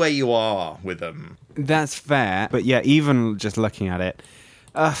know where you are with them. That's fair. But yeah, even just looking at it,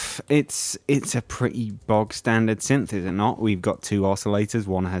 it's a pretty bog standard synth, is it not? We've got two oscillators.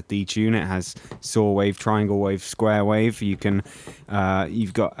 One has detune. It has saw wave, triangle wave, square wave. You've got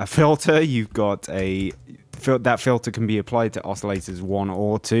a filter. You've got that filter can be applied to oscillators 1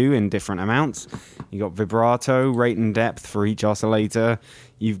 or 2 in different amounts. You've got vibrato, rate and depth for each oscillator.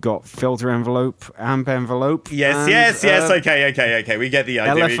 You've got filter envelope, amp envelope. Yes. Okay. We get the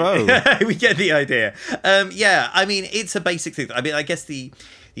idea. LFO. We get the idea. Yeah, I mean, it's a basic thing. I mean, I guess the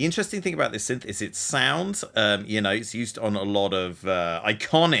interesting thing about this synth is its sound. It's used on a lot of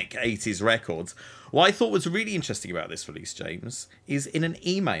iconic 80s records. What I thought was really interesting about this release, James, is in an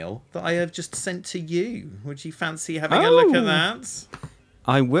email that I have just sent to you. Would you fancy having a look at that?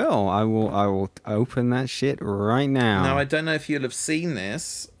 I will. I will open that shit right now. Now, I don't know if you'll have seen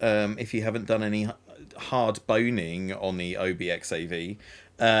this, if you haven't done any hard boning on the OBXAV.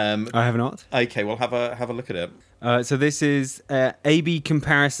 I have not. Okay, well, have a look at it. So this is A/B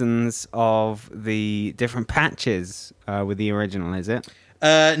comparisons of the different patches with the original, is it?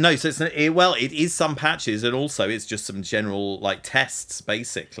 No, so it is some patches, and also it's just some general tests,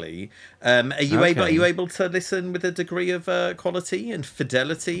 basically. Are you able to listen with a degree of quality and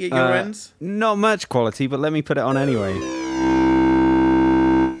fidelity at your end? Not much quality, but let me put it on anyway.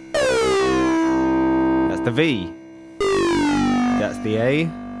 the V. That's the A.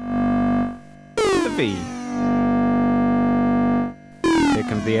 The V. Here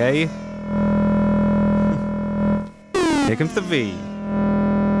comes the A. Here comes the V.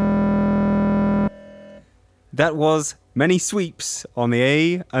 That was many sweeps on the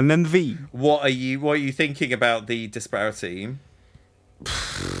A and then the V. What are you thinking about the disparity?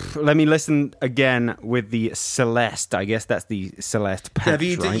 Let me listen again with the Celeste. I guess that's the Celeste patch,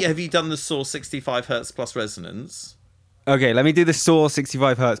 right? Have you done the Source 65 Hz plus resonance? Okay, let me do the Source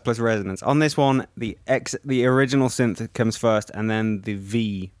 65 Hz plus resonance. On this one, the original synth comes first, and then the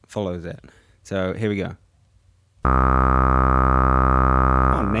V follows it. So here we go.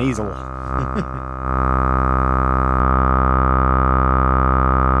 Oh, nasal.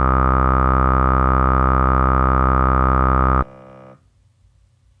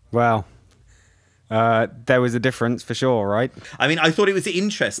 Well, there was a difference for sure, right? I mean, I thought it was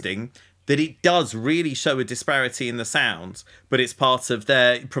interesting that it does really show a disparity in the sound, but it's part of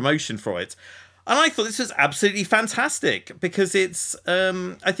their promotion for it. And I thought this was absolutely fantastic because it's,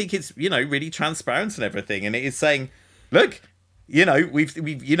 I think it's, really transparent and everything. And it is saying, look, we've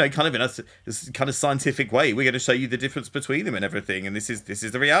kind of in a kind of scientific way, we're going to show you the difference between them and everything. And this is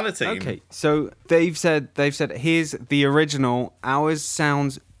the reality. Okay, so they've said, here's the original. Ours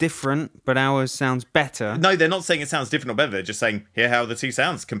sounds different, but ours sounds better. No, they're not saying it sounds different or better. They're just saying, here how the two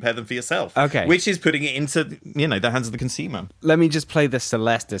sounds. Compare them for yourself. Okay. Which is putting it into, the hands of the consumer. Let me just play the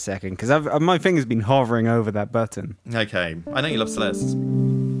Celeste a second, because my finger's been hovering over that button. Okay. I know you love Celeste.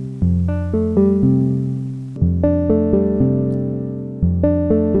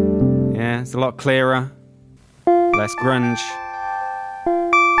 Yeah, it's a lot clearer. Less grunge.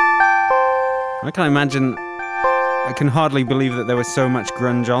 I can imagine... I can hardly believe that there was so much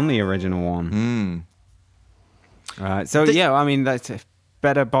grunge on the original one. Yeah, I mean, that's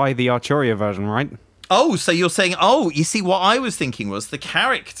better buy the Arturia version, right? Oh, so you're saying, you see, what I was thinking was the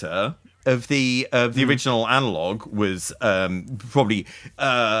character of the original analog was probably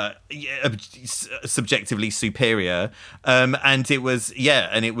subjectively superior, and it was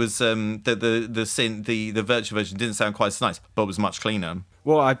the virtual version didn't sound quite so nice, but was much cleaner.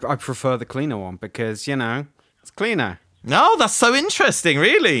 Well, I prefer the cleaner one because it's cleaner. No, that's so interesting,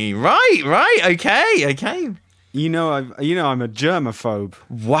 really. Right, okay. I'm a germaphobe.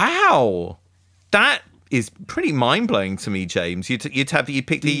 Wow, that is pretty mind-blowing to me, James. You'd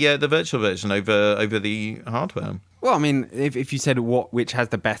pick the virtual version over the hardware. Well, I mean, if you said which has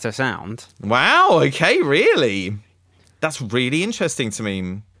the better sound. Wow, okay, really? That's really interesting to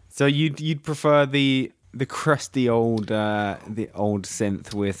me. So you'd prefer the crusty old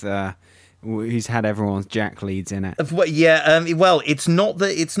synth with who's had everyone's jack leads in it. Well, it's not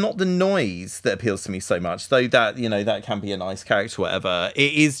the noise that appeals to me so much, though that that can be a nice character, whatever.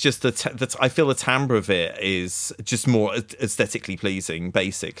 It is just that I feel the timbre of it is just more aesthetically pleasing,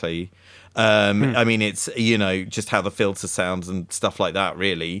 basically. I mean, it's just how the filter sounds and stuff like that,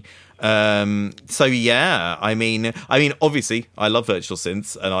 really. So yeah, I mean, obviously, I love virtual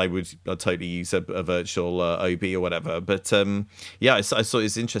synths, and I'd totally use a virtual OB or whatever. But yeah, I thought it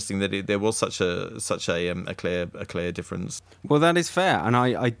was interesting that there was such a clear difference. Well, that is fair, and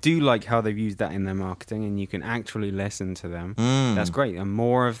I do like how they've used that in their marketing, and you can actually listen to them. That's great, and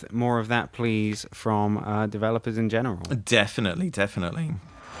more of that, please, from developers in general. Definitely.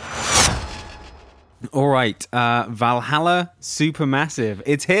 All right, Valhalla Supermassive.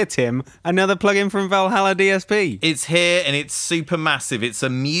 It's here, Tim. Another plugin from Valhalla DSP. It's here, and it's Supermassive. It's a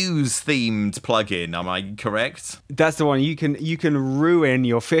Muse-themed plugin. Am I correct? That's the one. You can ruin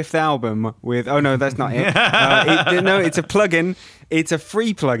your fifth album with... Oh, no, that's not it. It's a plugin. It's a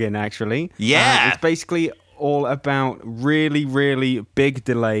free plugin, actually. Yeah. It's basically all about really, really big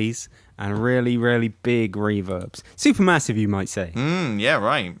delays and really, really big reverbs. Supermassive, you might say. Yeah,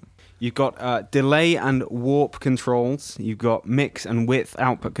 right. You've got delay and warp controls. You've got mix and width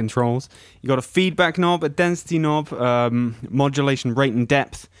output controls. You've got a feedback knob, a density knob, modulation rate and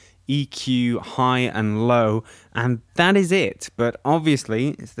depth, EQ high and low, and that is it. But obviously,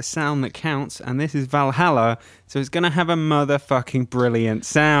 it's the sound that counts, and this is Valhalla, so it's going to have a motherfucking brilliant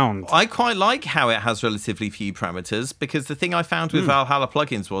sound. I quite like how it has relatively few parameters, because the thing I found with Valhalla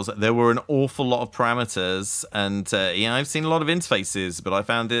plugins was that there were an awful lot of parameters, and I've seen a lot of interfaces, but I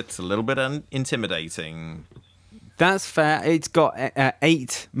found it a little bit intimidating. That's fair. It's got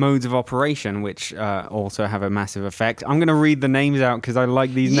 8 modes of operation, which also have a massive effect. I'm going to read the names out because I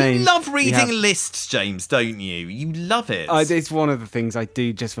like these names. You love reading lists, James, don't you? You love it. It's one of the things I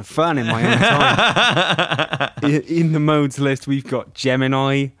do just for fun in my own time. In the modes list, we've got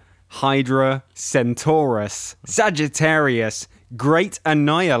Gemini, Hydra, Centaurus, Sagittarius, Great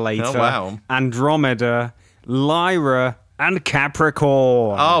Annihilator, oh, wow. Andromeda, Lyra, and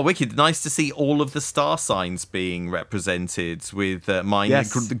Capricorn. Oh, wicked. Nice to see all of the star signs being represented with mine,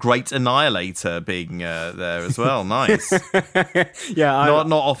 Yes. the Great Annihilator being there as well. Nice. Yeah,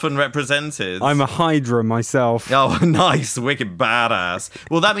 not often represented. I'm a Hydra myself. Oh, nice. Wicked badass.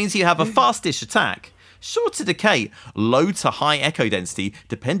 Well, that means you have a fast-ish attack, short to decay, low to high echo density,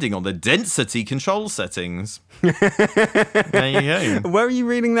 depending on the density control settings. There you go. Where are you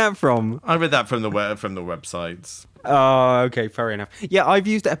reading that from? I read that from the websites. Oh, okay, fair enough. Yeah, I've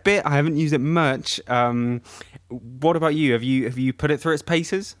used it a bit. I haven't used it much. What about you? Have you put it through its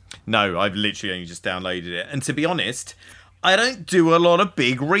paces? No, I've literally only just downloaded it. And to be honest, I don't do a lot of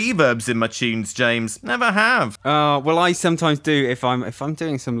big reverbs in my tunes, James. Never have. Well, I sometimes do if I'm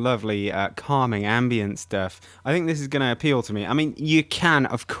doing some lovely calming ambient stuff. I think this is going to appeal to me. I mean, you can,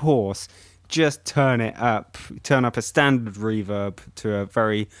 of course, just turn up a standard reverb to a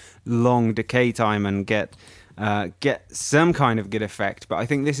very long decay time and get some kind of good effect. But I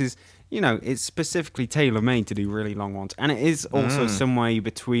think this is, it's specifically tailor-made to do really long ones, and it is also some way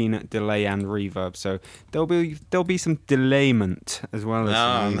between delay and reverb. So there'll be some delayment as well as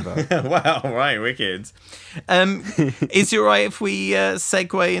some reverb. Wow, right, wicked. Is it all right if we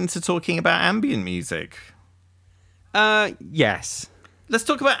segue into talking about ambient music? Yes. Let's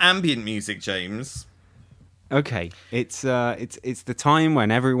talk about ambient music, James. Okay, it's the time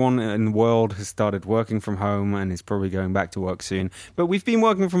when everyone in the world has started working from home and is probably going back to work soon. But we've been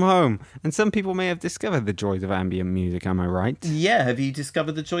working from home, and some people may have discovered the joys of ambient music. Am I right? Yeah, have you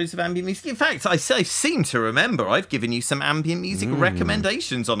discovered the joys of ambient music? In fact, I seem to remember I've given you some ambient music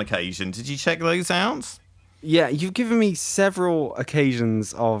recommendations on occasion. Did you check those out? Yeah, you've given me several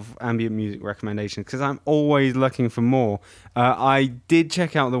occasions of ambient music recommendations because I'm always looking for more. I did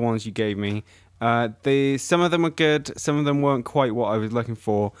check out the ones you gave me. Some of them were good, some of them weren't quite what I was looking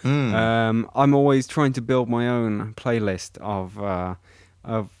for. I'm always trying to build my own playlist of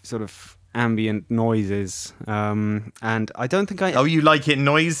sort of ambient noises, and I don't think I... Oh, you like it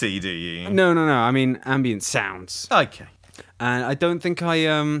noisy, do you? No, I mean ambient sounds. Okay. And I don't think I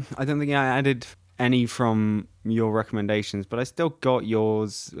added any from your recommendations, but I still got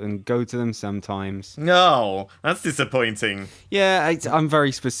yours and go to them sometimes. No, that's disappointing. Yeah, I'm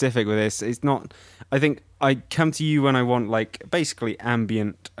very specific with this. It's not... I think I come to you when I want, like, basically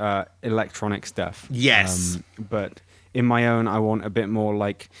ambient electronic stuff. Yes. But in my own, I want a bit more,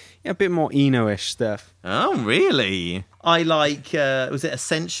 like, a bit more Eno-ish stuff. Oh, really? I like, was it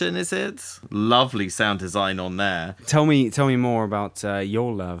Ascension, is it? Lovely sound design on there. Tell me more about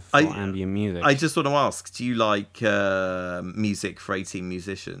your love for ambient music. I just want to ask, do you like music for 18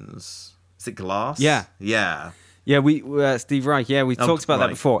 musicians? Is it Glass? Yeah. Yeah. Yeah, we Steve Reich, yeah, we talked about that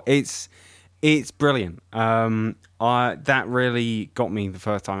before. It's brilliant. That really got me the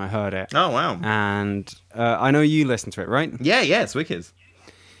first time I heard it. Oh, wow. And I know you listened to it, right? Yeah, it's wicked.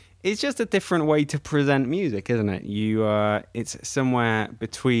 It's just a different way to present music, isn't it? It's somewhere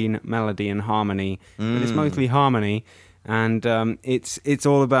between melody and harmony, but it's mostly harmony, and it's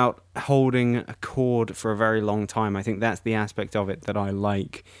all about holding a chord for a very long time. I think that's the aspect of it that I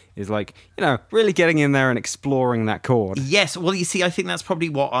like, is like, really getting in there and exploring that chord. Yes, well, you see, I think that's probably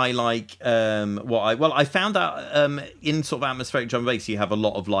what I like. I found out in sort of atmospheric drum and bass, you have a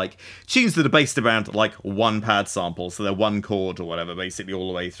lot of like tunes that are based around like one pad sample, so they're one chord or whatever, basically all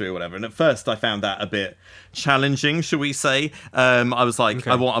the way through, or whatever. And at first, I found that a bit challenging, shall we say? I was like,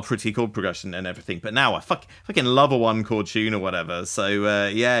 okay, I want a pretty chord progression and everything, but now I fucking love a one chord tune or whatever. So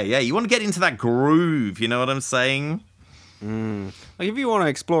yeah. You want to get into that groove, you know what I'm saying? Like if you want to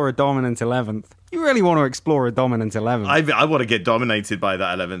explore a dominant 11th, you really want to explore a dominant 11th. I want to get dominated by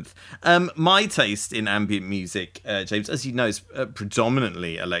that 11th. My taste in ambient music, James, as you know, is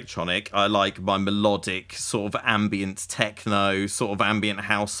predominantly electronic. I like my melodic sort of ambient techno, sort of ambient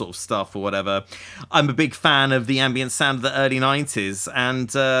house sort of stuff or whatever. I'm a big fan of the ambient sound of the early 90s, and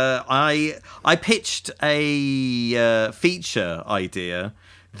I pitched a feature idea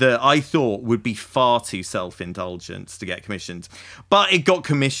that I thought would be far too self-indulgent to get commissioned, but it got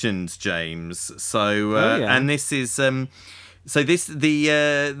commissioned, James. So, and this is the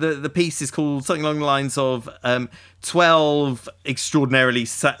piece is called something along the lines of 12 extraordinarily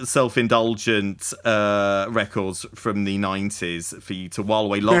self-indulgent records from the 90s for you to while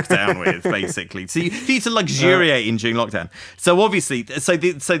away lockdown with, basically. For you to luxuriate in during lockdown. So obviously, so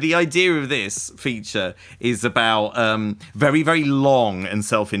the idea of this feature is about very, very long and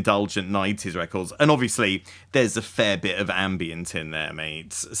self-indulgent 90s records. And obviously, there's a fair bit of ambient in there,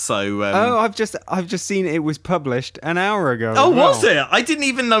 mate. So I've just seen it was published an hour ago. Oh, was it? I didn't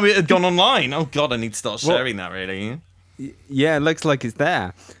even know it had gone online. Oh God, I need to start sharing that, really. Yeah, it looks like it's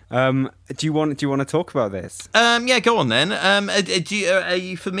there. Do you want to talk about this? Yeah, go on then. Are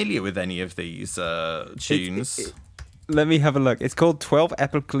you familiar with any of these tunes? Let me have a look. It's called 12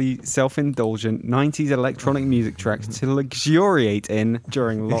 epically self-indulgent 90s electronic music tracks to luxuriate in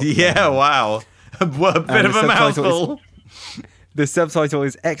during lockdown. Yeah, wow. A bit of a mouthful. The subtitle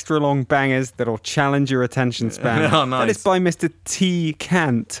is Extra Long Bangers That'll Challenge Your Attention Span. Oh, nice. That is by Mr. T.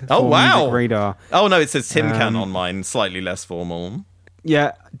 Cant. Oh, wow. Music Radar. Oh, no, it says Tim Cant on mine. Slightly less formal.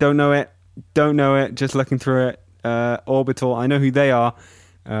 Yeah, don't know it. Just looking through it. Orbital, I know who they are.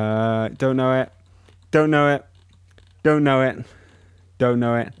 Don't know it. Don't know it. Don't know it. Don't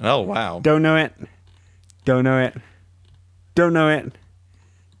know it. Oh, wow. Don't know it. Don't know it. Don't know it.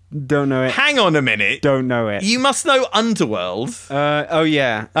 Don't know it. Hang on a minute. Don't know it. You must know Underworld. Oh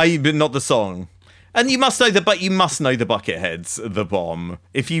yeah. But not the song. And you must know the Bucketheads, The Bomb.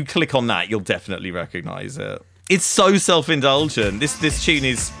 If you click on that, you'll definitely recognise it. It's so self-indulgent. This tune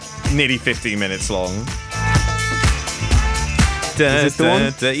is nearly 15 minutes long. Is this the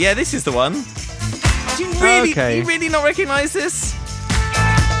one? Yeah, this is the one. Do you really not recognise this?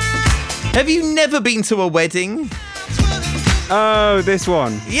 Have you never been to a wedding? Oh, this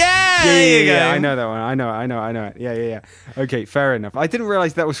one. Yeah, there you go. I know that one. I know it. Yeah. Okay, fair enough. I didn't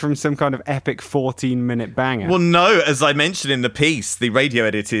realise that was from some kind of epic 14-minute banger. Well, no, as I mentioned in the piece, the radio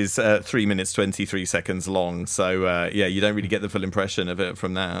edit is 3 minutes 23 seconds long. So, you don't really get the full impression of it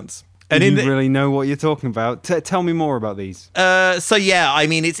from that. And you really know what you're talking about. Tell me more about these. It's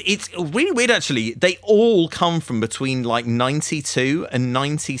really weird actually. They all come from between like 92 and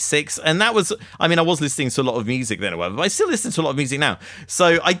 96, and that was. I was listening to a lot of music then, or whatever, but I still listen to a lot of music now.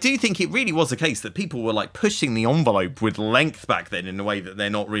 So I do think it really was a case that people were like pushing the envelope with length back then in a way that they're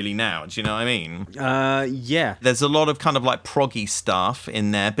not really now. Do you know what I mean? Yeah. There's a lot of kind of like proggy stuff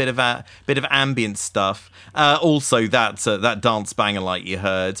in there, bit of ambient stuff. Also that dance banger like you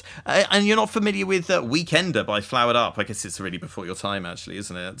heard. And you're not familiar with Weekender by Flowered Up. I guess it's really before your time, actually,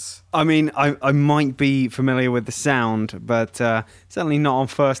 isn't it? I might be familiar with the sound, but certainly not on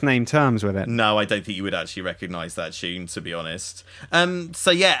first name terms with it. No, I don't think you would actually recognise that tune, to be honest.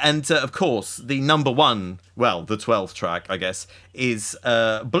 Of course, the number one, well, the 12th track, I guess, is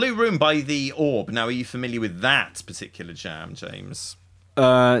Blue Room by The Orb. Now, are you familiar with that particular jam, James?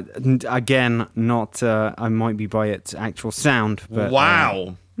 Again, not. I might be by its actual sound, but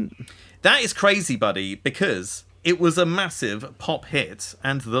wow. That is crazy, buddy, because it was a massive pop hit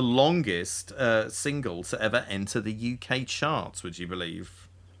and the longest single to ever enter the UK charts, would you believe?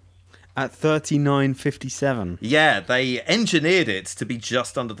 At 39:57. Yeah, they engineered it to be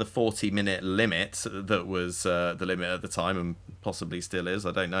just under the 40-minute limit that was the limit at the time and possibly still is,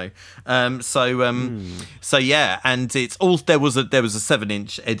 I don't know. So yeah, and it's all there was a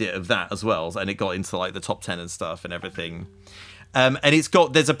 7-inch edit of that as well, and it got into like the top 10 and stuff and everything. And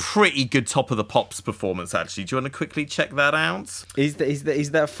there's a pretty good Top of the Pops performance, actually. Do you want to quickly check that out? Is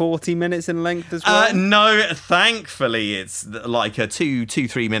that 40 minutes in length as well? No, thankfully it's like a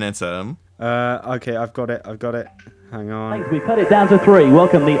 2-3 minute. Okay, I've got it. Hang on. Thanks, we cut it down to 3.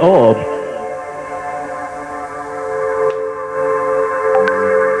 Welcome The Orb.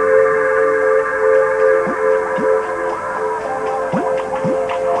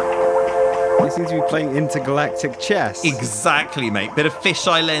 Seems to be playing intergalactic chess. Exactly, mate. Bit of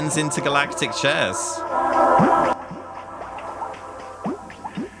fisheye lens intergalactic chess. Are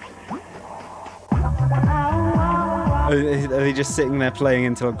they just sitting there playing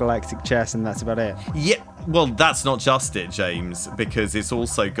intergalactic chess and that's about it? Yeah, well, that's not just it, James, because it's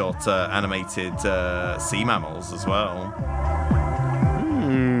also got animated sea mammals as well.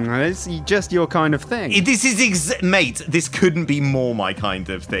 It's just your kind of thing. This is mate. This couldn't be more my kind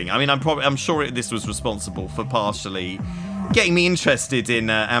of thing. I'm sure this was responsible for partially getting me interested in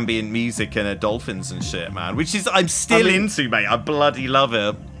ambient music and dolphins and shit, man. Which is I'm still into, mate. I bloody love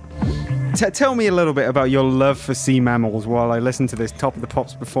it. Tell me a little bit about your love for sea mammals while I listen to this Top of the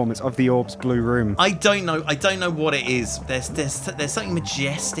Pops performance of The Orb's Blue Room. I don't know what it is. There's something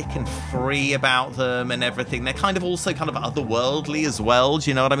majestic and free about them and everything. They're kind of also kind of otherworldly as well. Do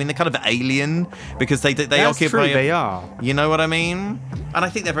you know what I mean? They're kind of alien because they That's occupy. True, they are. You know what I mean? And I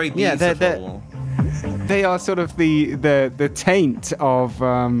think they're very beautiful. They are sort of the taint of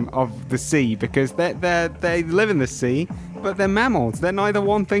the sea because they live in the sea. But they're mammals. They're neither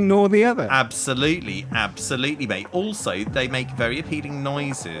one thing nor the other. Absolutely, mate. Also, they make very appealing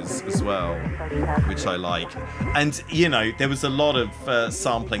noises as well, which I like. And, there was a lot of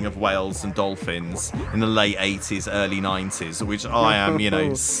sampling of whales and dolphins in the late 80s, early 90s, which I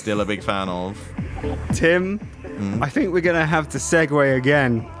am, still a big fan of. Tim, I think we're going to have to segue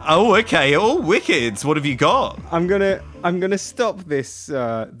again. Oh, okay. Oh, wicked. What have you got? I'm gonna stop this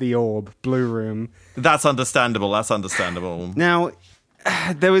the orb blue room. That's understandable. That's understandable. Now,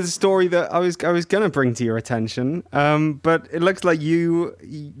 there was a story that I was gonna bring to your attention, but it looks like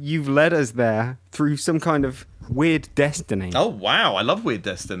you've led us there through some kind of weird destiny. Oh, wow. I love Weird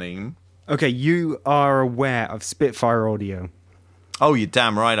Destiny. Okay, you are aware of Spitfire Audio. Oh, you're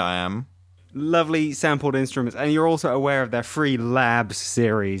damn right I am. Lovely sampled instruments, and you're also aware of their free Labs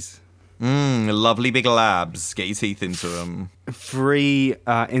series. Lovely big labs. Get your teeth into them. Free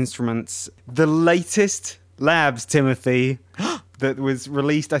instruments. The latest Labs, Timothy, that was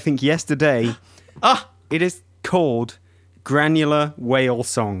released, I think, yesterday. It is called Granular Whale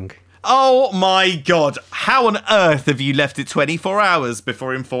Song. Oh my God. How on earth have you left it 24 hours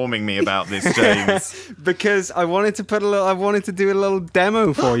before informing me about this, James? Because I wanted to do a little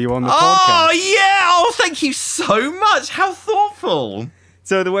demo for you on the podcast. Oh, yeah. Oh, thank you so much. How thoughtful.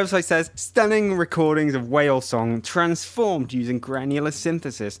 So the website says, stunning recordings of whale song transformed using granular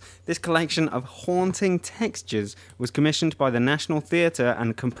synthesis. This collection of haunting textures was commissioned by the National Theatre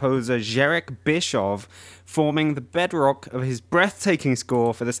and composer Jarek Bischoff, forming the bedrock of his breathtaking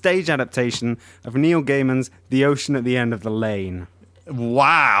score for the stage adaptation of Neil Gaiman's The Ocean at the End of the Lane.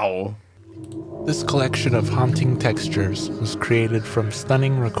 Wow. This collection of haunting textures was created from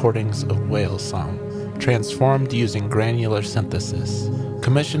stunning recordings of whale song, transformed using granular synthesis.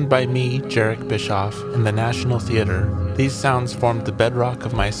 Commissioned by me, Jarek Bischoff, in the National Theatre, these sounds formed the bedrock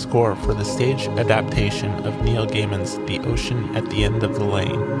of my score for the stage adaptation of Neil Gaiman's The Ocean at the End of the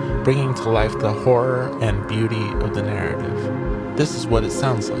Lane, bringing to life the horror and beauty of the narrative. This is what it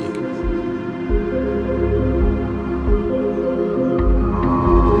sounds like.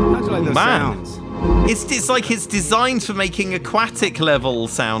 How'd you like those sounds? It's like it's designed for making aquatic level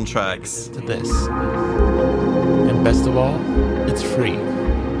soundtracks. To this. And best of all, it's free.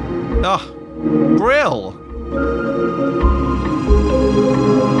 Oh, Brill.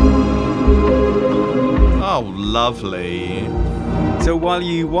 Oh, lovely. So while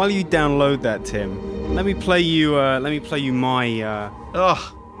you download that, Tim, let me play you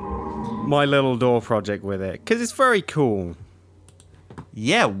my little DAW project with it, because it's very cool.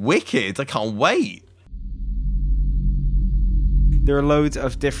 Yeah, wicked. I can't wait. There are loads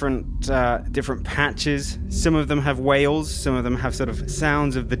of different patches. Some of them have whales, some of them have sort of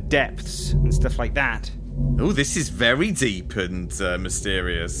sounds of the depths and stuff like that. Oh, this is very deep and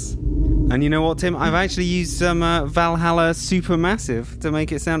mysterious. And you know what, Tim? I've actually used some Valhalla Supermassive to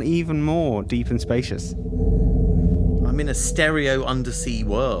make it sound even more deep and spacious. I'm in a stereo undersea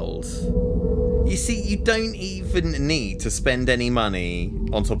world. You see, you don't even need to spend any money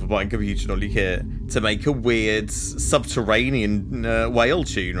on top of buying computer kit to make a weird subterranean whale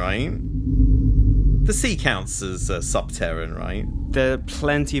tune, right? The sea counts as subterranean, right? There are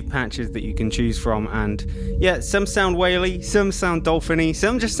plenty of patches that you can choose from, and yeah, some sound whaley, some sound dolphiny,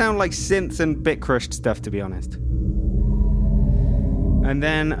 some just sound like synths and bit crushed stuff, to be honest. And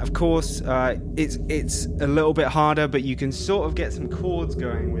then, of course, it's a little bit harder, but you can sort of get some chords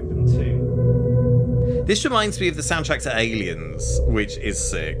going with them too. This reminds me of the soundtrack to Aliens, which is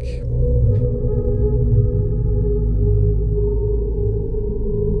sick.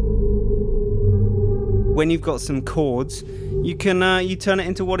 When you've got some chords, you can you turn it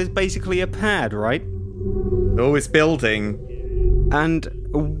into what is basically a pad, right? Oh, it's building. And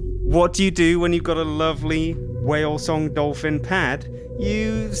what do you do when you've got a lovely whale song dolphin pad?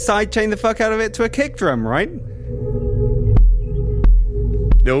 You sidechain the fuck out of it to a kick drum, right?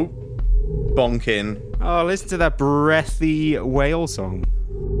 Nope. Bonking. Oh, listen to that breathy whale song.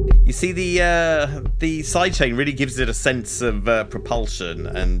 You see, the sidechain really gives it a sense of propulsion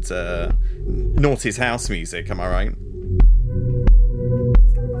and Naughty's house music, am I right?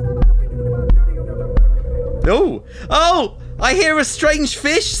 Oh, I hear a strange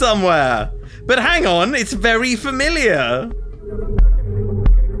fish somewhere. But hang on, it's very familiar.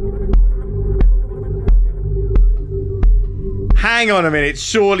 Hang on a minute,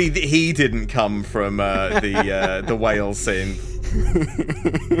 surely he didn't come from the whale synth.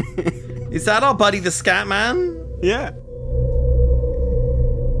 Is that our buddy the Scatman? Yeah.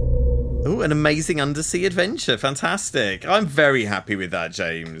 Oh, an amazing undersea adventure. Fantastic. I'm very happy with that,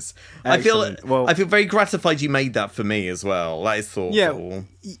 James. Excellent. I feel very gratified you made that for me as well. That is thoughtful.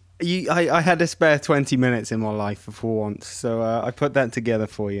 Yeah. I had a spare 20 minutes in my life for once, so I put that together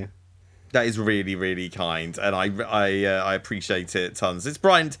for you. That is really, really kind, and I appreciate it tons. It's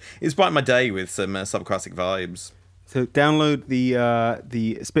brightened my day with some subclassic vibes. So download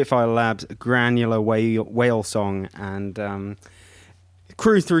the Spitfire Labs granular whale song and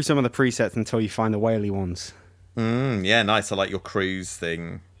cruise through some of the presets until you find the whaley ones. Yeah, nice. I like your cruise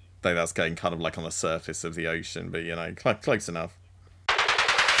thing. Though that's going kind of like on the surface of the ocean, but you know, close enough.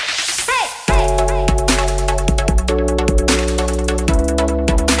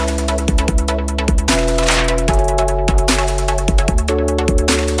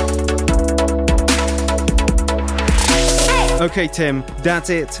 Okay, Tim,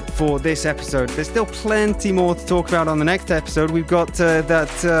 that's it for this episode. There's still plenty more to talk about on the next episode. We've got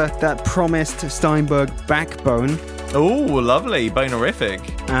that promised Steinberg backbone. Oh, lovely.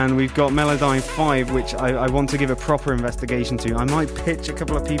 Bonerific. And we've got Melodyne 5, which I want to give a proper investigation to. I might pitch a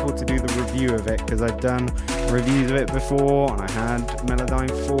couple of people to do the review of it, because I've done reviews of it before, and I had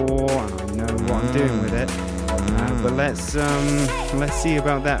Melodyne 4, and I know what I'm doing with it. But let's see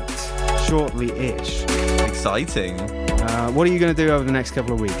about that shortly-ish. Exciting. What are you going to do over the next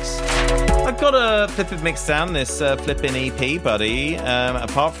couple of weeks? I've got a Flip It Mix Down, this flipping EP, buddy.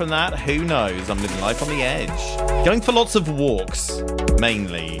 Apart from that, who knows? I'm living life on the edge. Going for lots of walks,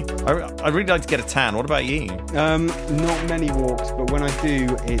 mainly. I really like to get a tan. What about you? Not many walks, but when I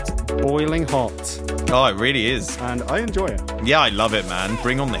do, it's boiling hot. Oh, it really is. And I enjoy it. Yeah, I love it, man.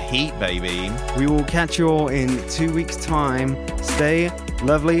 Bring on the heat, baby. We will catch you all in 2 weeks' time. Stay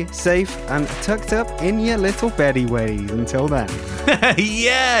lovely, safe, and tucked up in your little beddy ways. Until then.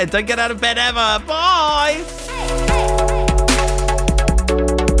 Yeah, don't get out of bed ever. Bye.